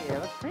anti-air.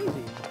 That's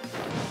crazy.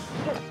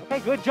 Okay,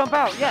 good. Jump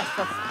out. Yes,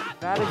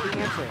 that is the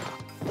answer.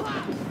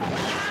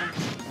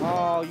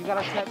 Oh, you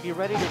gotta be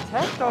ready to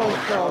tech those,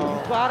 though.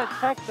 You gotta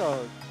tech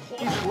those.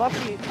 He's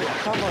lucky the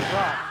combo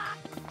dropped.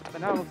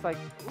 But now it looks like,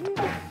 ooh,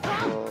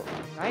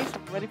 nice.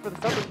 Ready for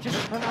the sub.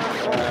 Just turn around and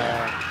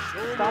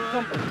throw. Stop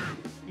jumping.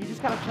 You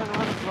just gotta turn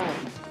around and throw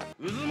him.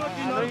 I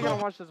know you're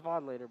gonna watch this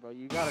VOD later, but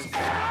you gotta.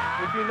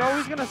 If you know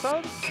he's gonna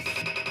sub,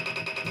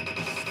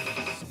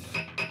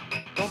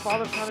 don't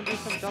bother trying to do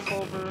some jump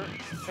over,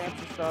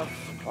 fancy stuff.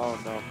 Oh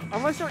no.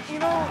 Unless you're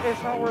Ino,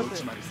 it's not worth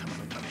it.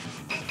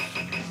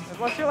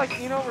 Unless you're like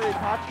Ino or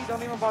Itachi,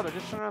 don't even bother.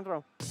 Just turn around and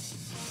throw.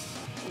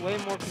 Way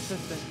more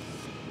consistent.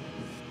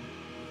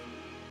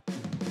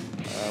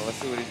 Let's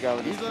see what he's got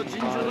with his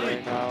Kimimaro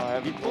right now. I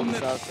haven't pulled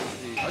this out since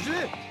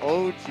the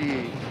OG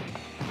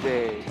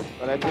days.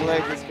 But I feel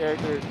like this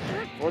character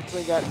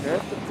fortunately got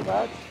nerfed in this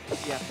match.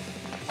 Yeah.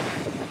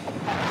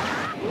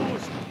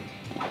 Let's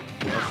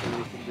see what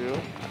we can do.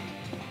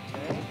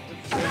 Okay.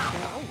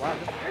 Oh wow,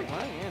 just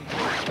running in.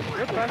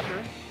 Good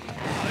pressure.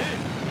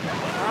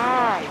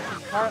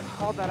 Nice. He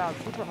called that out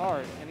super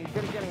hard, and he's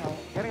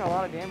getting a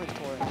lot of damage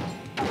for it.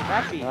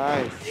 That beat.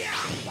 Nice.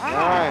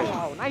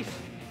 Wow, nice.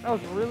 That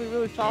was really,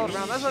 really solid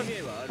round. That's the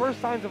first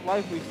signs of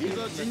life we've seen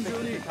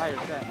from the entire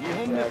set.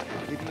 Yeah,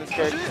 keeping this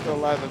character still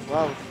alive as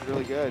well, which is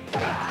really good.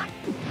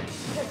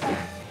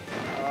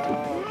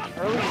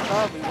 Early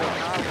sub, he was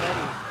not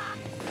ready.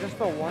 Just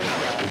the one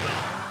shot.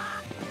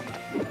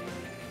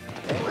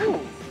 Okay. Ooh.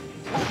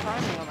 Good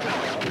timing on that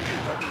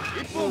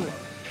sub.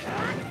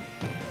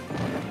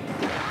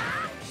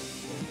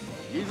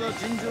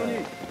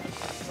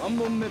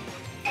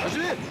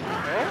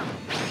 Okay.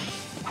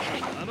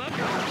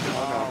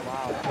 Oh,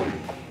 wow.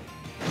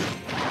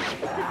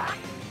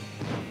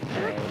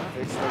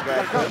 They still got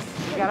this.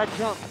 You gotta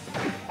jump.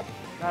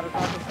 That is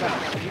not the step.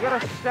 You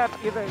gotta step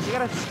either. You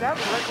gotta step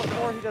right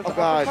before he does the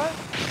uppercut.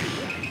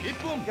 You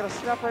gotta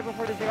step right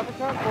before he does the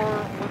uppercut, or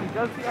when he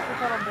does the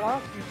uppercut on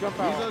block, you jump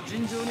out. Okay.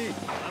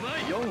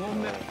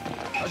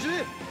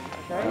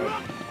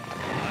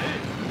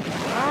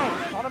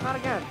 Nice. Caught him out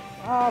again.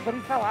 Oh, but he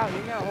fell out. He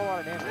didn't get a whole lot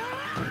of damage.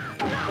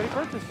 But he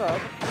burnt his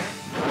sub.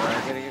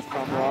 Getting his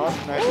combo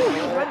off. Nice. Ooh,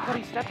 he was ready, but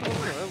he stepped a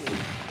little early.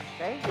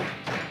 Okay.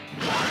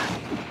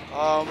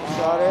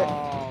 Got it.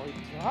 Oh, he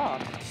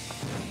dropped.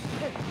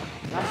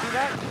 Not see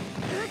that?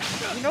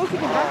 He knows he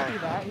can back do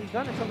that. He's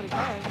done it so many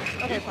times.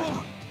 Okay,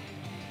 fine.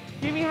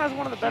 Kimi has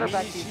one of the better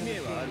back beats in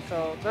this team,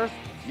 so there's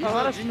a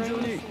lot of strings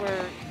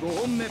where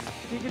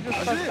he could just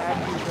press back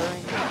to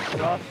during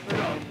draw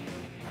string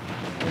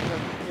and there's a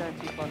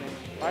guaranteed punish.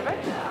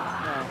 5x?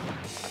 No.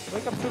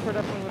 Wake up super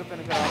definitely would have been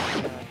a good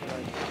option there, I feel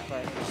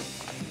like.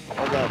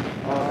 But Oh god.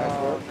 Oh, nice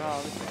work. no.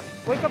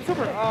 Wake up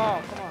super!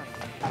 Oh, come on.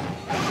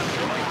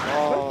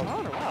 Oh. Good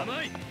counter, wow.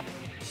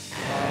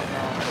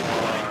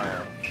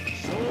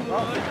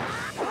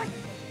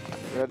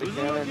 We had the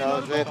counter, now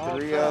it's it.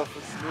 3-0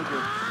 for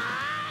Snoogans.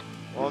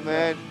 Oh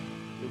man,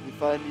 you'll be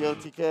fighting the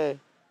OTK.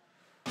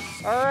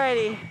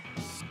 Alrighty.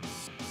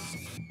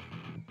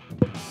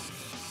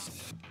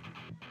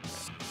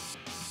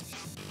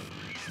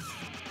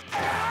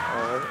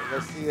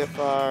 Let's see if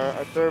our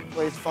third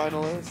place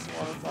finalists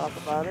want to talk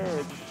about it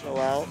or just chill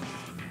out.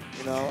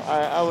 You know,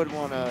 I would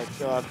want to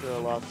chill after a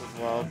loss as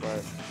well,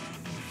 but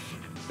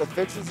the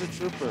Fix is a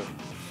trooper.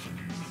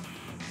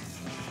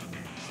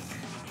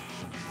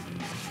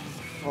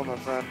 Oh, my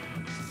friend.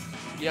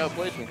 He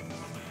outplayed me.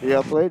 He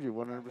outplayed you,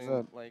 100%. I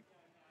mean, like,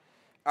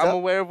 I'm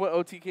aware of what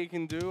OTK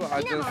can do.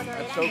 I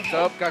choked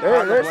up, got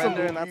caught in the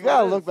blender, and that's you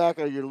gotta look back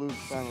at your lose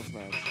finals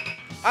match.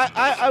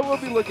 I will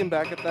be looking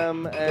back at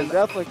them, and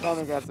definitely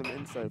Connor got some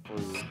insight for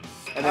you.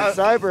 And then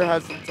Cyber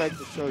has some tech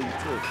to show you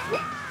too.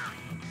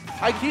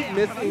 I keep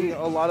missing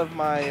a lot of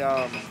my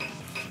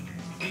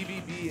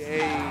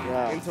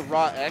BBBA into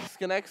raw X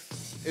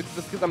connects. It's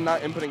just because I'm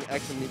not inputting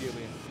X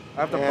immediately.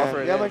 I have to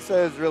buffer it in. Meowmix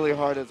says it's really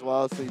hard as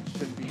well, so you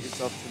shouldn't beat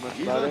yourself too much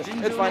about it.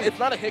 It's fine. It's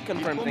not a hit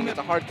confirm thing. It's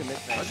a hard commit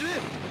thing.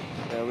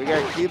 Yeah, we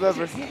got Kiba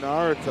versus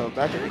Naruto.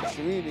 Back in the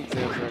Chunin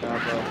exams right now,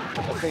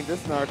 but I think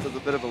this Naruto's a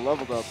bit of a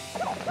leveled up.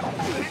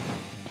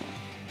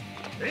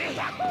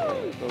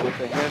 So with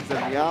the hands of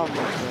Meowmix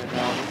right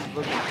now, this is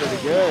looking pretty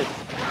good.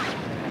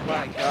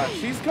 My God,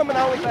 she's coming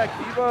out with that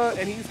Kiba,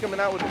 and he's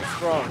coming out with it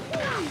strong.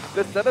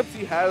 The setups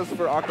he has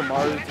for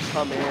Akamaru to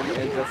come in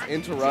and just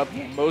interrupt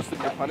most of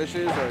your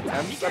punishes or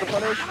attempts at a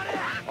punish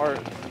are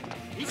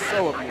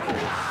so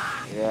abusive.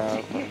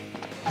 Yeah.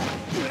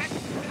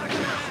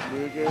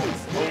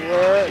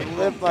 Snoogans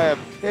live by a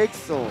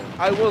pixel.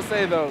 I will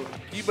say though,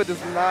 Kiba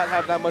does not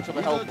have that much of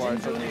a health bar,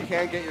 so if you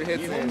can't get your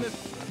hits in,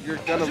 you're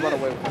gonna run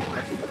away with it as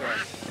much as you can.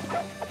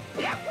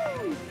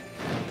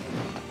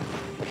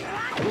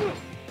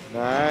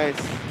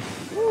 Nice.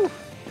 Woo.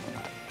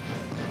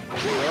 There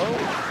we go.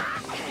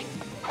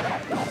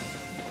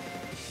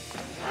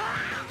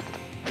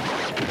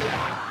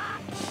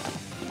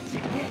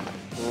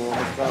 Oh,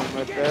 almost got him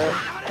right there.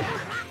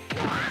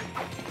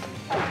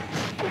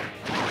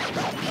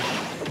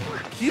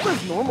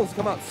 Kiba's normals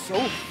come out so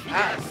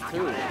fast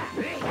too.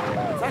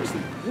 It's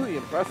actually really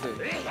impressive.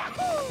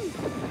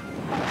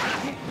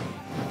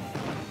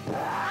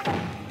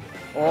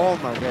 Oh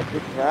my god,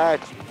 good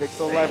catch.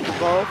 Pixel life for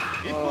both.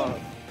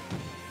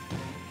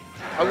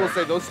 I will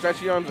say those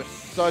stretchy arms are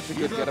such a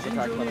good get up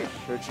attack punish.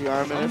 Stretchy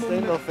arm and his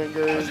single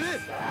fingers.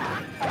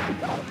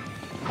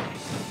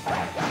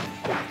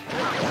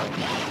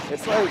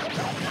 It's like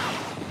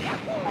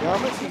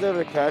Meowmix is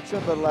able to catch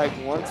him, but like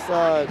once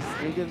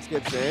Snoogans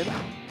gets in,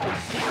 I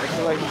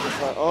feel like he's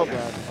just like, oh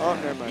god, oh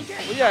never mind.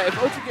 Well, yeah, if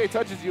OTK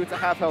touches you, it's a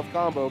half health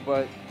combo,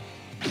 but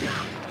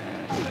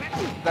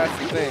that's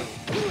the thing.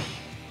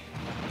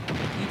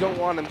 You don't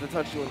want him to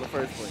touch you in the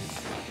first place.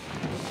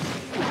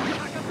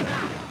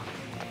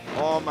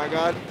 Oh my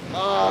god.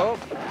 Oh.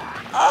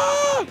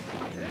 Ah!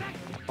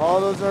 All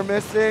those are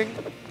missing.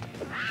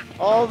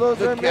 All those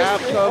The are gap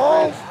missing.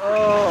 coverage.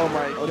 Oh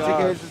my OTK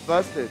god. is just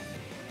busted.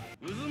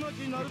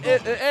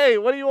 Hey,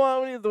 what do you want?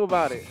 What do you do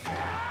about it?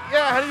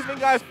 Yeah, how do you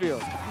think I feel?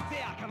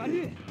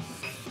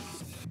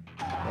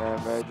 Yeah,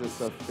 man, just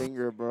a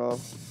finger, bro.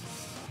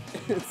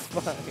 It's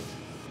fine.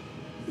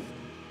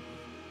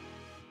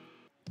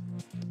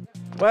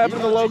 What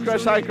happened to the low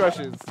crush, high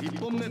crushes?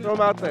 Throw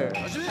them out there.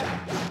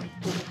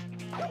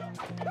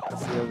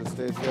 Let's see how the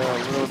stage go. A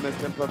little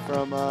misinput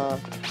from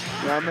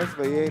Meowmix,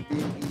 but he ain't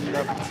being eaten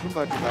up too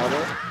much about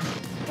it.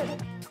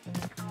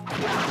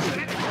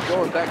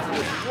 Going back to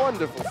this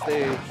wonderful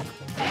stage.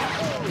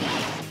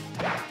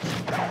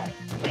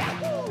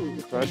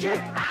 Good pressure.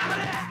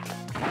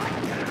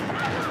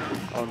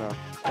 Oh no.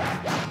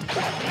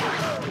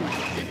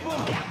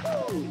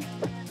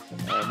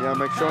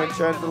 Meowmix showing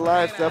trend to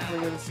life.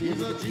 Definitely going to see if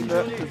he can keep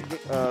up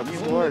his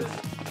scores.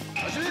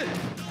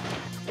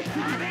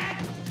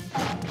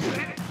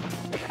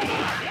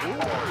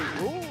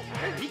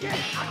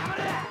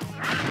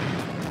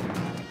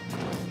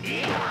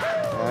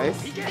 Nice.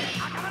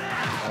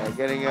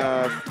 Getting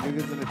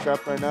Snoogans in the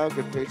trap right now.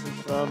 Good patience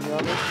from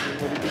Meowmix. Seeing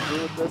what he can do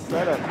with this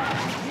setup.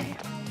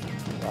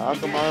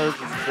 Akamaru is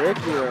just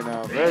tricky right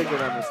now. Very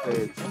good on the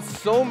stage. And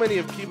so many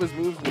of Kiba's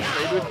moves will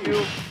trade with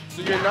you,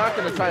 so you're not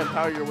going to try and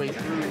power your way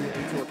through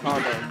into a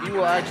combo. He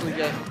will actually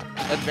get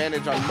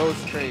advantage on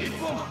most trades.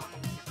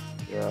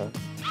 Yeah.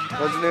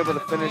 Wasn't able to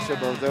finish it,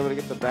 but was able to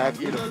get the back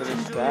to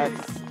finish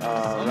stacks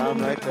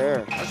round right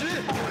there.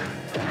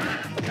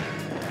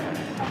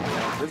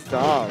 This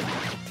dog.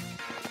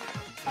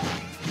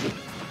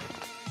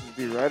 Should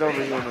be right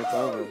over you when it's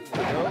over.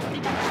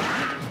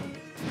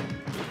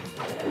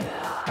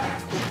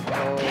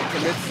 Oh,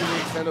 commits to the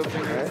extendo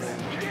fingers.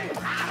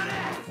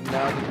 And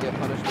now he can get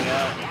punished for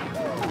that.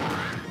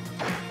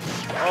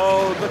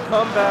 Oh, the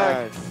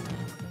comeback. Nice.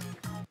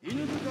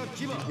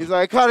 He's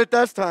like, I caught it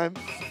this time.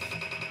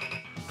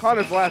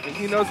 Connor's laughing.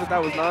 He knows that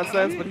that was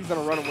nonsense, but he's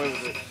going to run away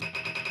with it.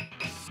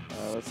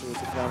 Let's see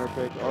what's the counter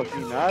pick. Oh,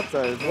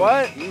 Hinata is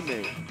what?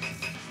 Teammate.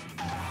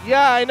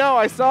 Yeah, I know.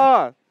 I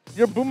saw.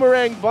 Your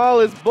boomerang ball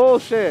is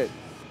bullshit.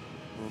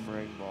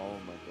 Boomerang ball,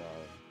 oh my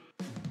god.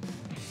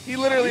 He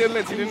literally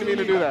admits he didn't mean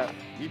to do that.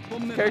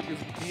 Character's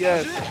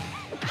BS.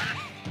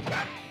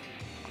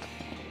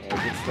 Yeah,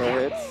 good start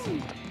hits.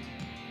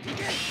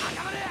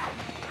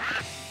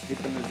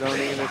 Keeping the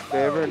zoning in his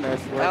favor.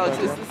 Nice work. Alex,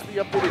 is this the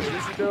updated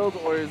GC build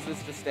or is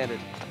this just standard?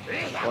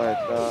 What?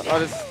 Oh,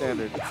 this is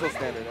standard. It's still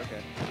standard,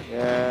 okay.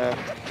 Yeah.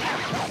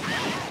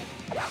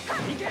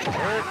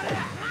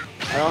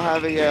 I don't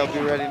have it yet. I'll be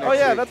ready next week. Oh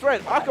yeah, that's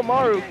right.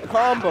 Akamaru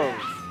combos.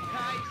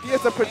 He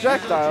has a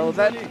projectile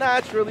that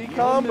naturally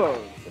combos.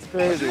 It's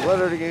crazy.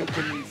 What other game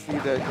can you see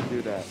that can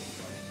do that?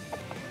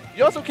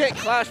 You also can't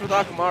clash with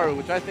Akamaru,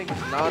 which I think is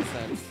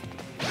nonsense.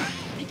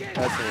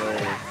 That's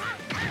hilarious.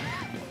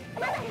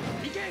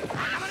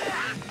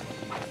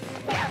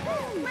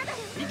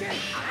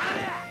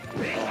 Oh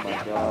my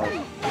god.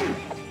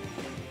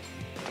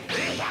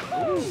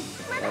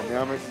 Yeah,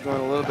 Meowmix is going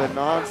a little bit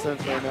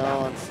nonsense right now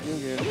on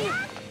Snoogans.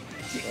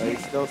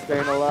 He's still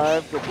staying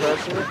alive. Good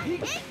pressure.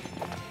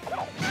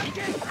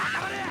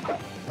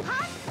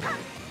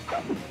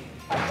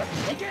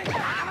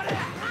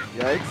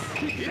 Yikes.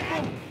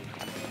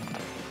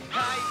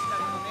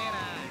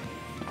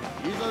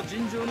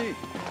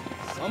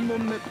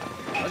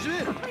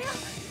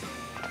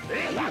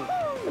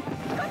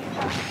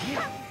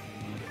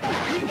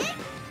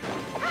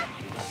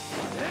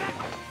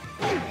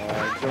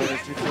 Enjoying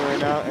his future right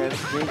now, and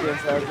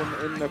Snoogans has him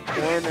in the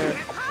corner.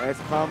 Nice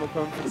combo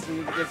coming from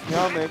Snoogans against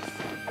Meowmix.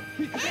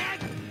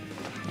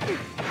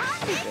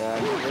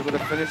 Yeah, able to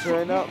finish it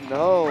right now?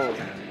 No. A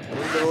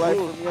little bit of life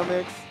from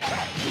Meowmix.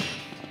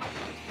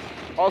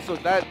 Also,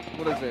 that,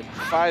 what is it,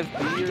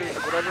 5B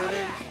or whatever it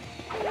is?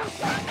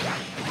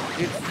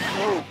 It's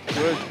so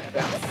good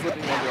at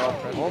slipping under all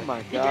pressure. Oh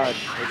my god.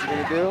 What's he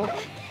gonna do?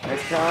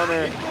 Nice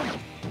counter.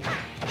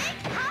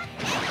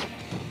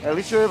 At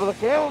least you're able to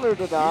counter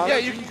the dog. Yeah,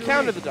 you can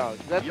counter the dog.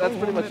 That's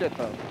pretty much it,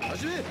 though.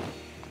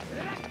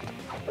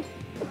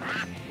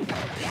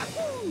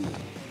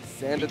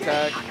 Sand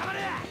attack.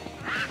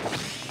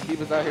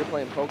 Kiba's out here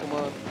playing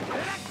Pokemon.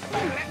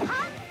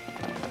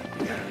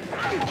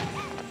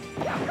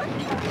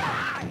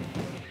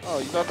 Oh,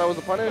 you thought that was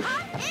a punish?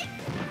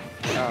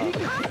 No.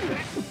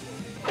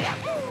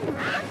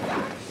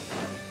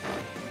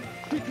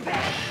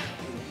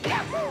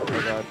 Oh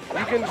my god.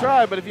 You can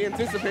try, but if he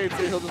anticipates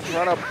it, he'll just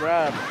run up,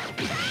 grab.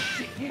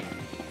 Yeah.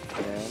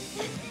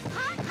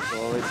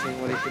 Slowly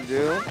seeing what he can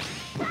do.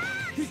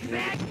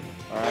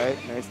 Alright,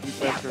 nice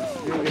defense from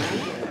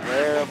Snoogans.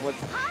 Aware of what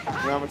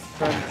Meowmix is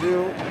trying to do.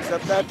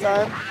 Except that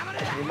time,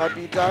 he might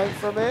be dying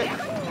from it.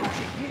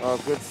 Oh,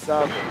 good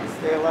stuff.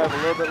 Stay alive a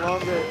little bit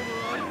longer.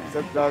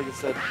 Except the dog just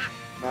said,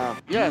 nah.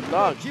 Yeah,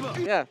 dog.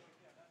 Yeah.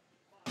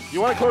 You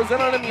want to close in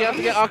on him, you have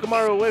to get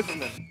Akamaru away from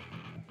him.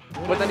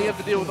 But then you have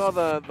to deal with all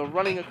the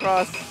running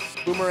across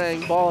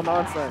boomerang ball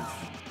nonsense.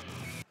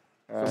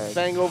 Alright. So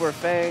Fang over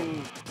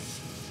Fang.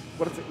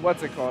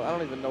 What's it called? I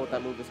don't even know what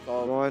that move is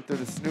called. Going through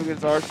the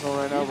Snoogans arsenal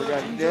right now. We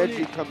got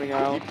Neji coming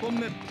out.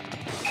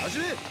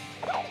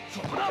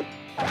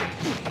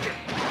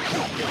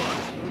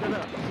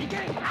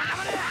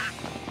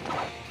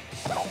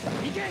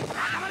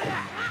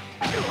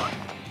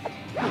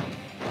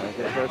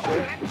 Get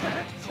pressure.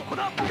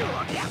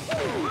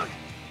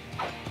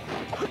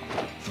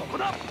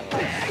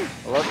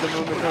 I love the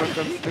movement coming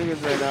from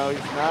Snoogans right now.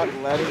 He's not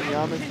letting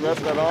Meowmix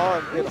rest at all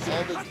and get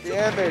all this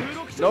damage.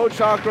 No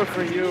chakra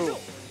for you.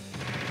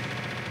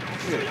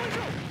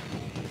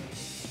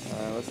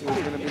 Alright, let's see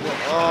what's gonna be the.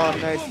 Oh,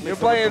 nice. You're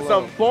playing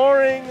some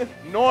boring,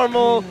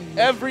 normal,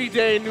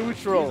 everyday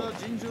neutral.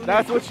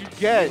 That's what you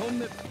get.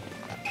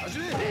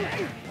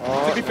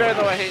 Oh. To be fair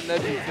though, I hate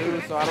Neji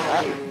too, so I don't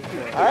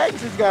know. I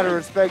actually gotta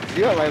respect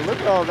you. Like, look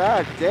at all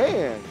that.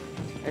 Damn.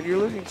 And you're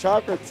losing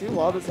chakra too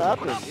while this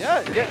happens.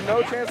 Yeah, you get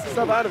no chance to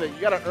sub out of it.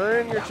 You gotta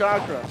earn your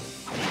chakra.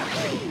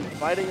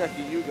 Fighting a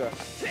Hyuga.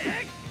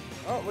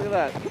 Oh, look at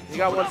that. You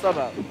got one sub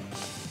out.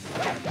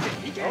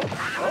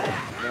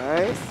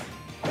 Nice.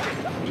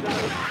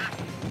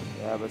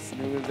 Yeah, but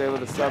Snoogans able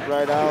to sub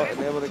right out and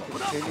able to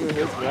continue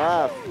his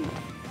grab.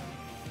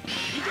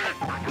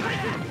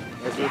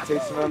 Nice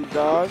rotation on the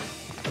dog.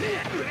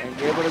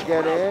 And able to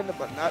get in,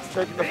 but not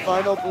striking the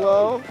final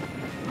blow.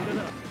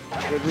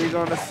 Good read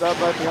on the sub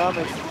by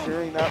Meowmix,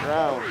 securing that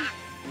round. He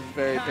was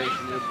very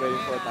patient. He was waiting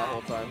for it that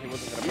whole time. He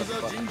wasn't going to press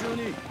the button.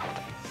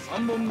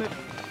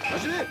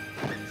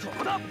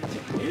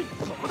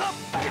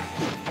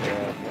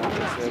 Yeah,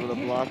 Meowmix able to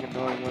block and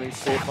knowing when he's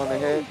safe on the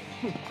hit.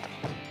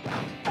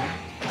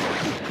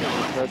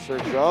 Pressure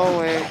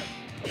going.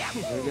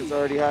 Snoogans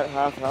already had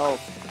half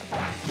health.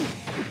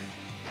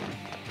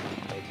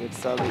 Good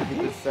sub to keep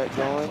this set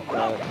going,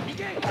 but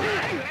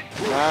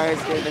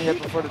nice getting the hit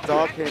before the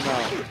dog came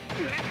out.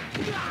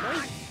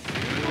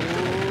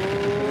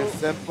 Ooh,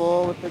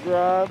 simple with the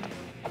grab.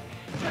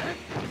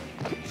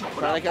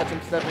 Trying to catch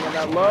him stepping on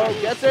that low,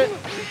 gets it,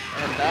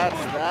 and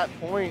that's that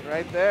point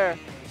right there.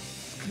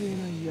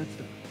 Yeah,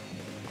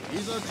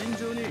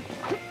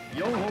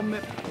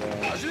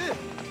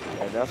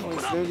 definitely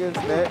Snoogans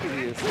net.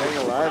 He is staying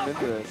alive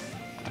into this.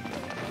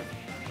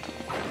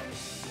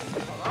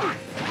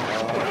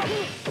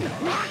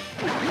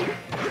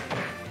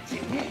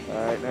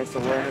 Alright, nice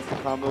awareness. The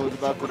combo was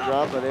about to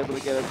drop, but able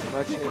to get as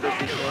much hit as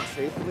he can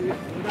safely.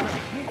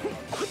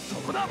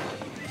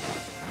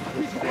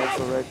 Good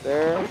cancel right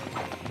there.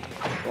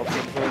 Both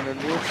playing their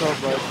neutral,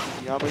 but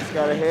Meowmix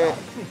got a hit.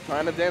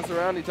 Trying to dance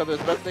around each other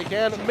as best they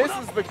can.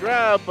 Misses the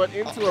grab, but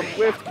into a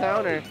whiffed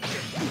counter.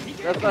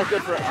 That's not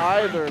good for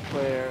either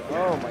player.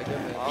 Oh my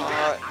goodness.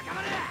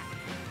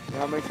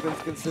 Meowmix been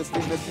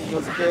consistent missing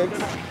those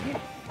kicks.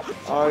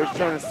 Oh, he's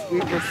trying to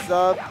sweep his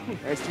sub.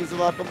 Nice use of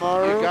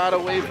Akamaru. You gotta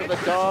wait for the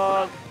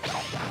dog.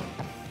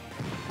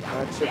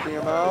 Not chipping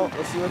him out.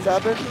 Let's see what's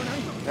happened.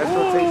 Nice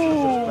rotation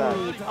pushed back.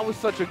 That was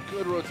such a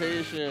good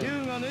rotation.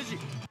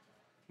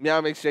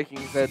 Meowmix shaking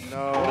his head.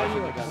 No.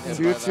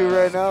 2-2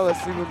 right now.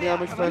 Let's see what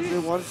Meowmix plans to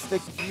do. One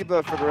stick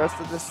Kiba for the rest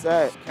of this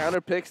set.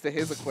 Counter picks to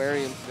his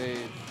aquarium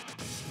stage.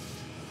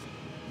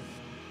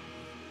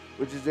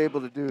 Which he's able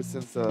to do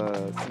since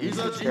he's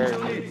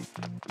characters.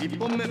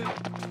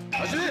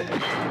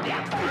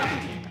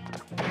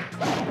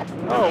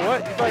 Oh, what?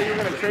 You thought you were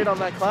going to trade on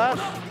that clash?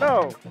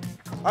 No.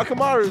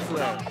 Akamaru's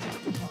there.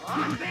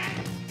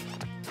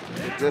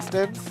 The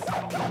distance.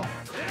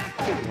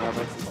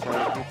 Meowmix is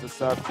trying to keep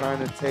this up, trying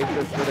to take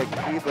this with a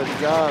Kiba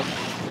jump.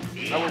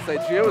 I will say,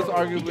 Gio is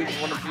arguably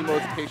one of the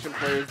most patient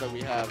players that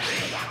we have.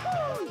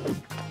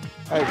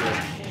 I agree.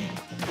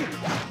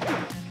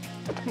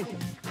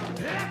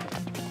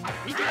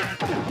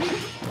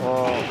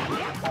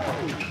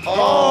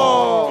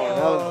 Oh,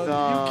 that was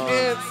dumb. You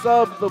can't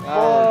sub the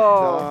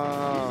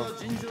ball.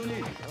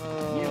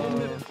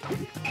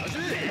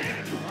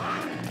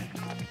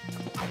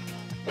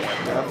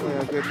 Definitely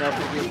a good enough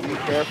to be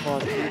careful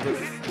on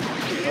Kiba's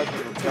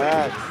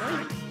attacks.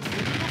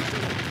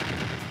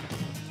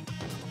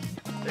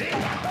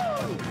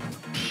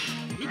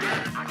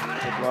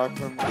 Good block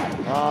from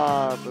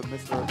but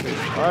missed the rotation.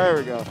 Oh, there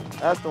we go.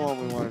 That's the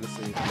one we wanted to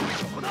see.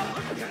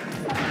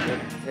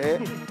 Good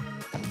hit.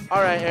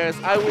 All right, Eris,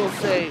 I will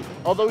say,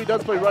 although he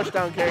does play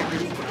rushdown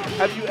characters,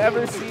 have you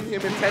ever seen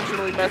him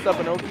intentionally mess up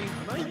an Oki?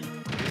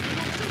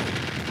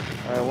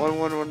 All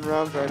right, 1-1-1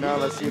 rounds right now.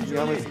 Let's see if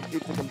Meowmix can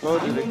keep the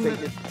composure to take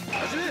it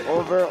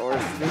over, or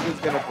if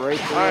Snoogans going to break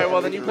through. All right,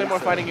 well, then you play more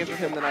fighting games with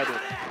him than I do.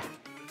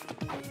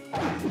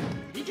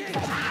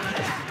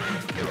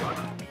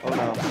 Oh,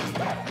 no.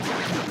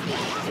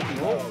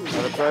 A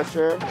lot of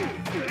pressure.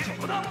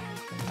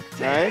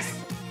 Nice.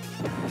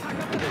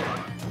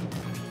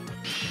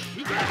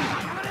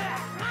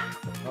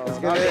 Let's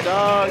get it.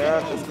 Dog.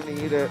 Yeah, just going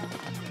to eat it.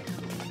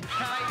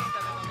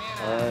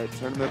 All right,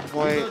 tournament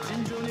point.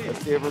 Let's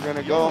see if we're going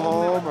to go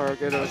home or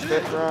get a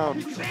fit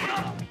round. Nice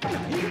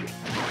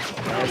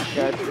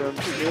catch from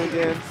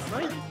Snoogans.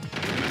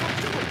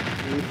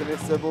 Keeping it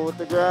simple with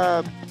the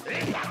grab.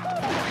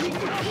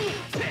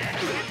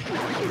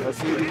 Let's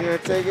see if he's going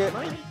to take it.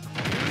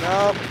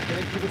 No,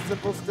 going to keep it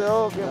simple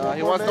still.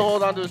 He wants to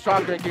hold on to his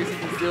chakra in case he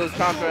can steal his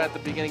chakra at the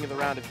beginning of the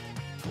round.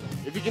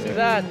 If he can do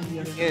that,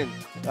 he's in.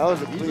 That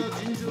was a clean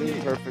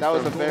perfect. That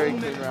was a very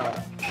clean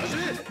round.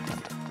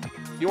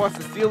 He wants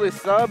to steal his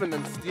sub and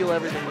then steal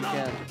everything he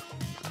can.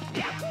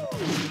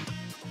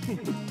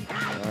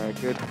 All right,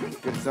 good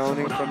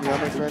zoning from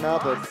Meowmix right now,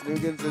 but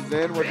Snoogans is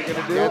in. What's he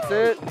gonna do? That's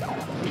it.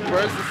 He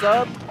burns the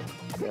sub.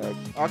 Yeah.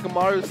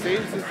 Akamaru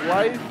saves his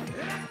life.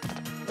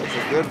 That's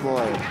a good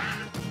boy.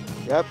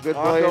 Yep, good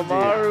boy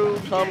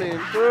Akamaru coming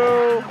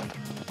through.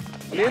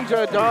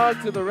 Ninja Dog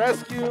to the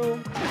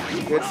rescue.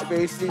 Good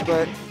spacing,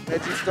 but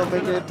Neji's still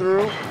making it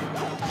through.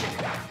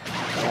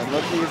 And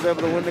luckily he's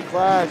able to win the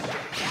clash.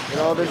 Get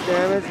all this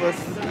damage. Let's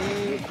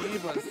see.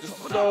 Kiba's just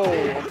so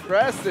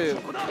impressive.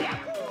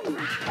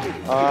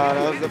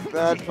 That was a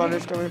bad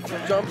punish coming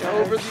from Jumps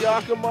over the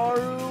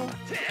Akamaru.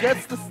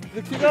 Gets the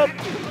kick up.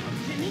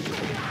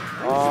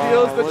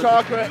 Steals the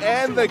chakra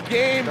and the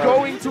game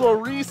going to a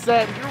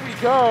reset. Here we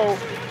go.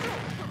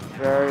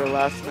 Very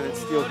last minute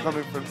steal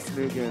coming from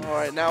Snoogans. All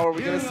right, now are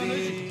we going to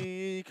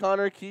see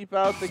Connor keep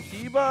out the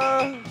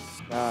Kiba?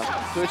 Nah.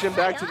 Switching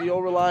back to the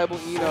old reliable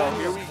Eno.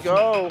 Here we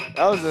go.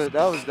 That was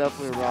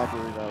definitely a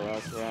robbery that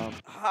last round.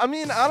 I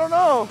mean, I don't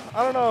know.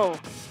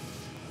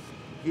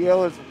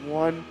 Gio is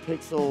 1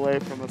 pixel away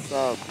from a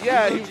sub.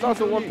 Yeah, he was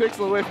also 1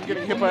 pixel away from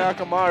getting hit by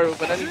Akamaru,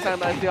 but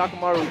anytime I see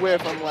Akamaru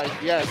whiff, I'm like,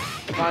 yes,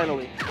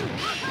 finally.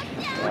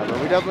 Yeah, but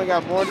we definitely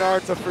got more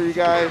Naruto for you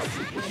guys.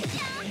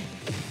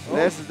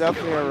 This is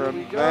definitely a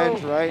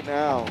revenge right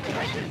now.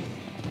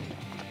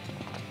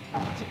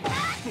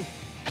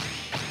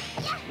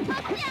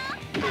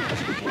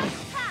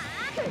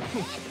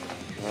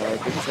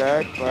 Good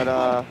tech, but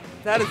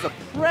that is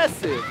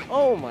impressive.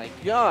 Oh my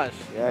gosh.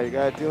 Yeah, you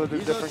gotta deal with a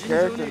different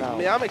character now.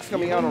 Meowmix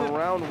coming out on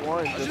round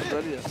 1, just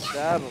ready to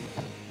stab him.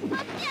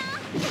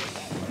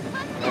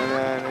 And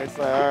then it's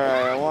like, all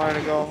right, I wanted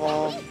to go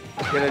home,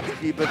 get a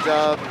Kiba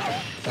dub.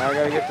 Now I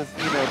gotta get this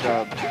Eno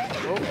dub.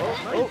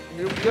 Oh,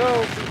 here we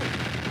go.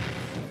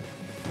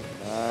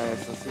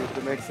 Nice, let's see what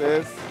the mix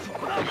is.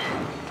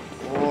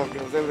 Oh, he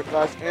was able to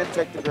clash and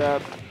check the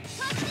grab.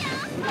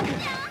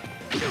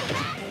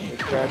 Good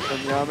catch from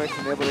Meowmix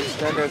and able to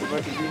extend it as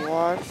much as he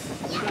wants.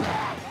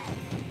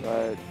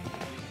 But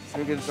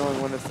Snoogans only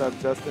won the sub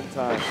just in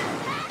time.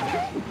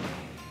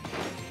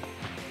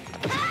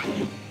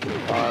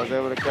 I was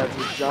able to catch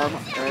his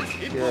jumps and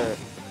secure it.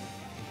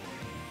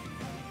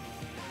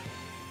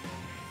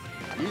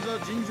 All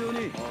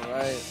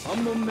right. Oh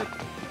my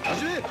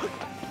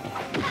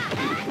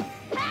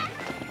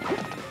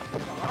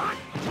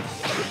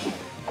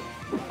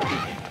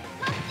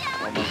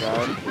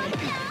god.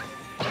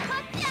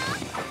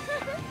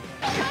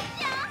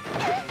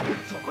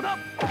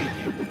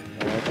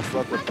 I just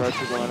love the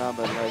pressure going on,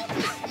 but like,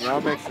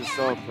 Meowmix is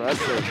so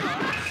impressive.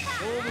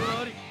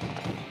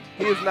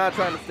 He is not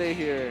trying to stay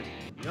here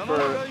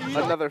for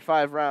another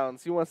 5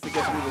 rounds. He wants to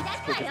get through this as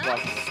quick as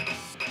possible.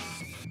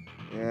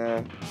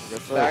 Yeah.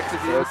 Back to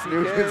the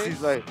OTK.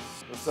 He's like,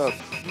 what's up?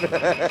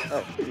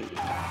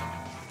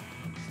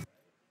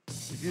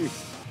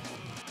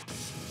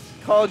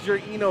 Called your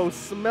Eno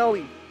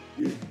smelly.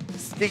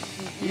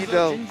 Sticky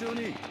Eno.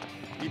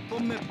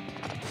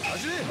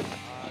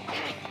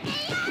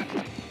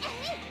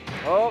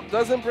 Oh,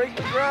 doesn't break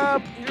the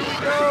grab. Here we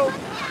go.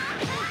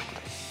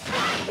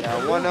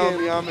 Yeah, 1-0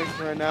 Meowmix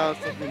right now.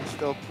 Something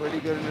still pretty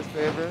good in his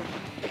favor.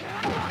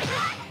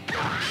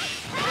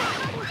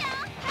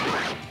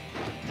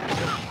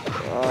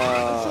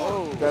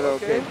 Is that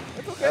okay?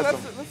 It's okay.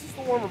 That's just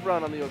the warm-up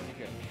round on the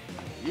OTK.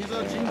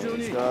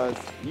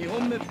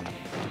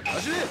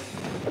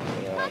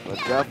 Yeah, but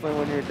definitely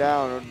when you're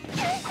down.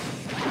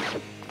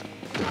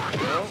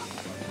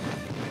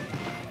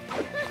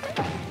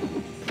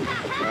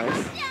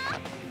 Nice.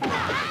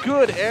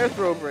 Good air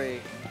throw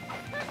break.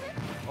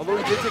 Although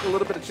he did take a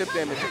little bit of chip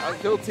damage,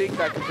 he'll take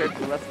that compared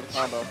to the rest of the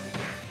combo.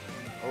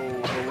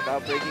 Oh, but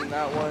without breaking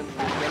that one,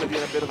 he's going to be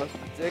in a bit of a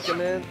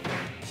predicament.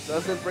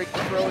 Doesn't break the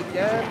throw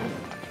again.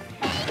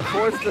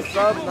 Force the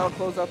sub, now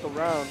close out the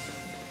round.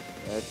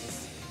 Yeah, it's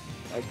just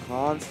a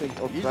constant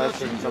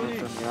oppression coming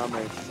from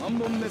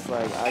Meowmix. It's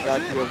like, I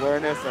got the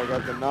awareness, I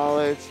got the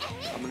knowledge.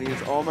 I'm going to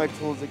use all my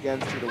tools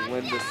against you to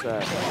win this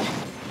set.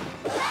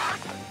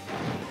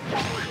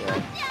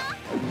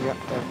 Yeah.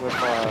 And with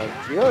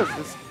Gio, it's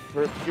just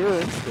pure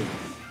instinct.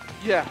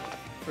 Yeah,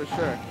 for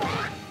sure.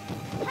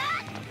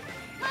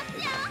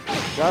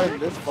 Got him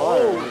this far,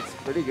 and it's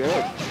pretty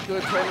good.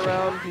 Good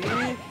turnaround B.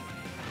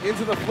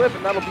 Into the flip,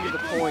 and that'll be the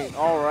point.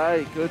 All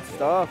right, good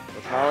stuff.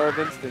 The power of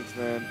instincts,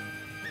 man.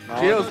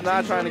 Gio's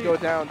not trying to go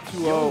down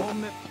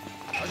 2-0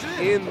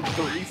 in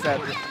the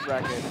reset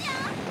bracket.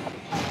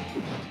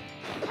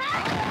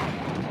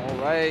 All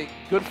right,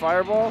 good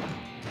fireball.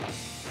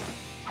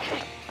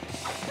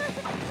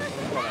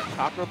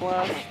 Chakra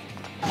blast.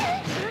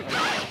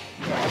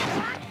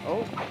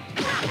 Oh.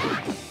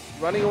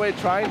 Running away,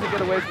 trying to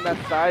get away from that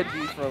side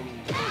B from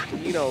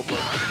Shino, but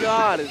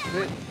God, is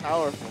it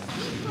powerful.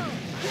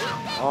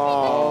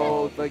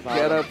 Oh, the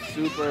get up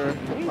super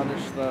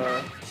punish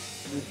the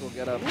neutral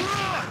get up.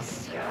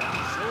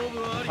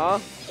 Huh?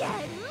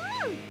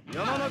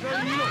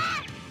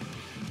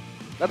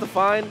 That's a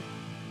fine.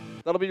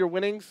 That'll be your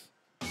winnings.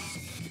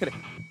 Just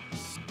kidding.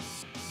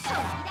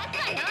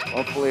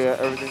 Hopefully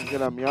everything's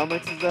good on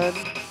Meowmix's end.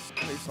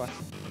 He's fine.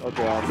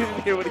 Okay, You awesome.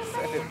 didn't hear what he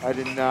said. I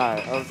did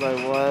not. I was like,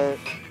 what?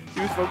 He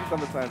was focused on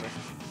the timer.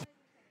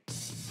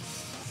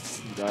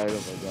 He died,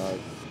 oh my god.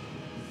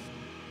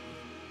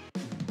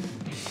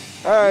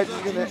 Alright,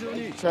 just gonna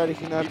try to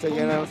Hinata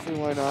again. I don't see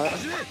why not.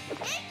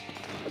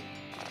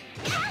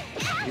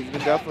 He's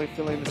been definitely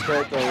feeling this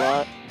character a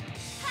lot.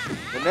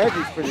 The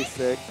Neji's pretty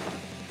sick.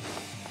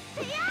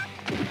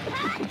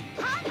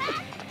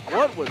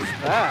 What was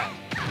that?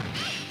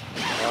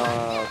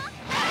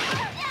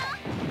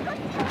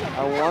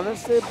 I want to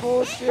say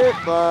bullshit,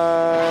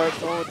 but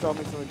someone would tell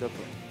me something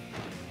different.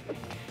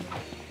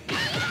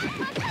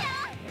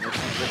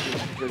 This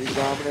is pretty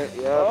dominant.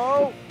 Yep.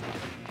 Oh!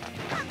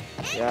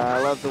 Yeah, I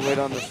love the weight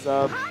on the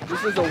sub.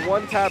 This is a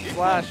one-tap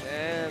slash,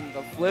 and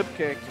the flip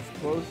kick just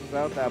closes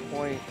out that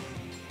point.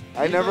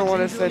 I never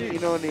want to send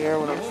Ino in the air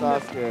when I'm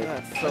Sasuke.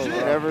 That's so I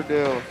rough. never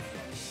do.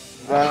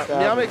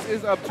 Meowmix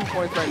is up 2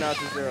 points right now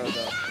to 0,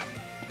 though.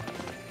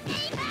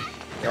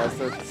 Yeah,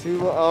 so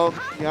 2-0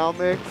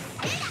 Meowmix.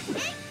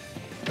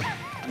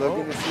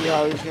 Looking to see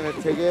how he's going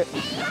to take it.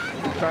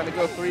 Trying to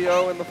go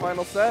 3-0 in the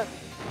final set.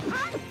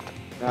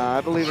 Nah,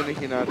 I believe in the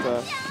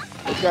Hinata.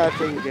 He's got to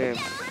take the game.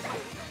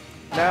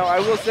 Now, I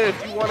will say,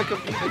 if you want to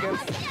compete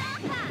against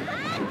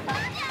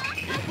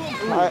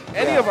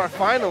any of our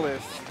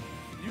finalists,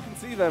 you can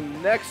see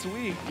them next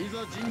week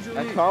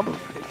at Combo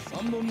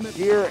Breaker.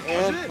 Here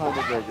and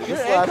Combo Breaker.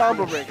 Here and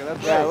Combo Breaker,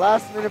 that's right.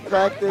 Last minute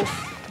practice.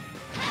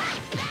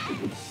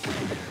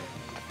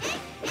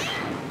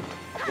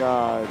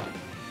 God,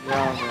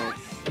 Meowmix.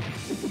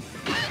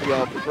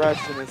 The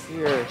oppression is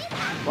here.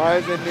 Why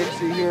isn't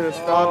Neji here to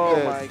stop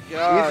this? Oh my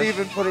God. He's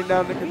even putting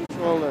down the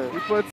controller. He puts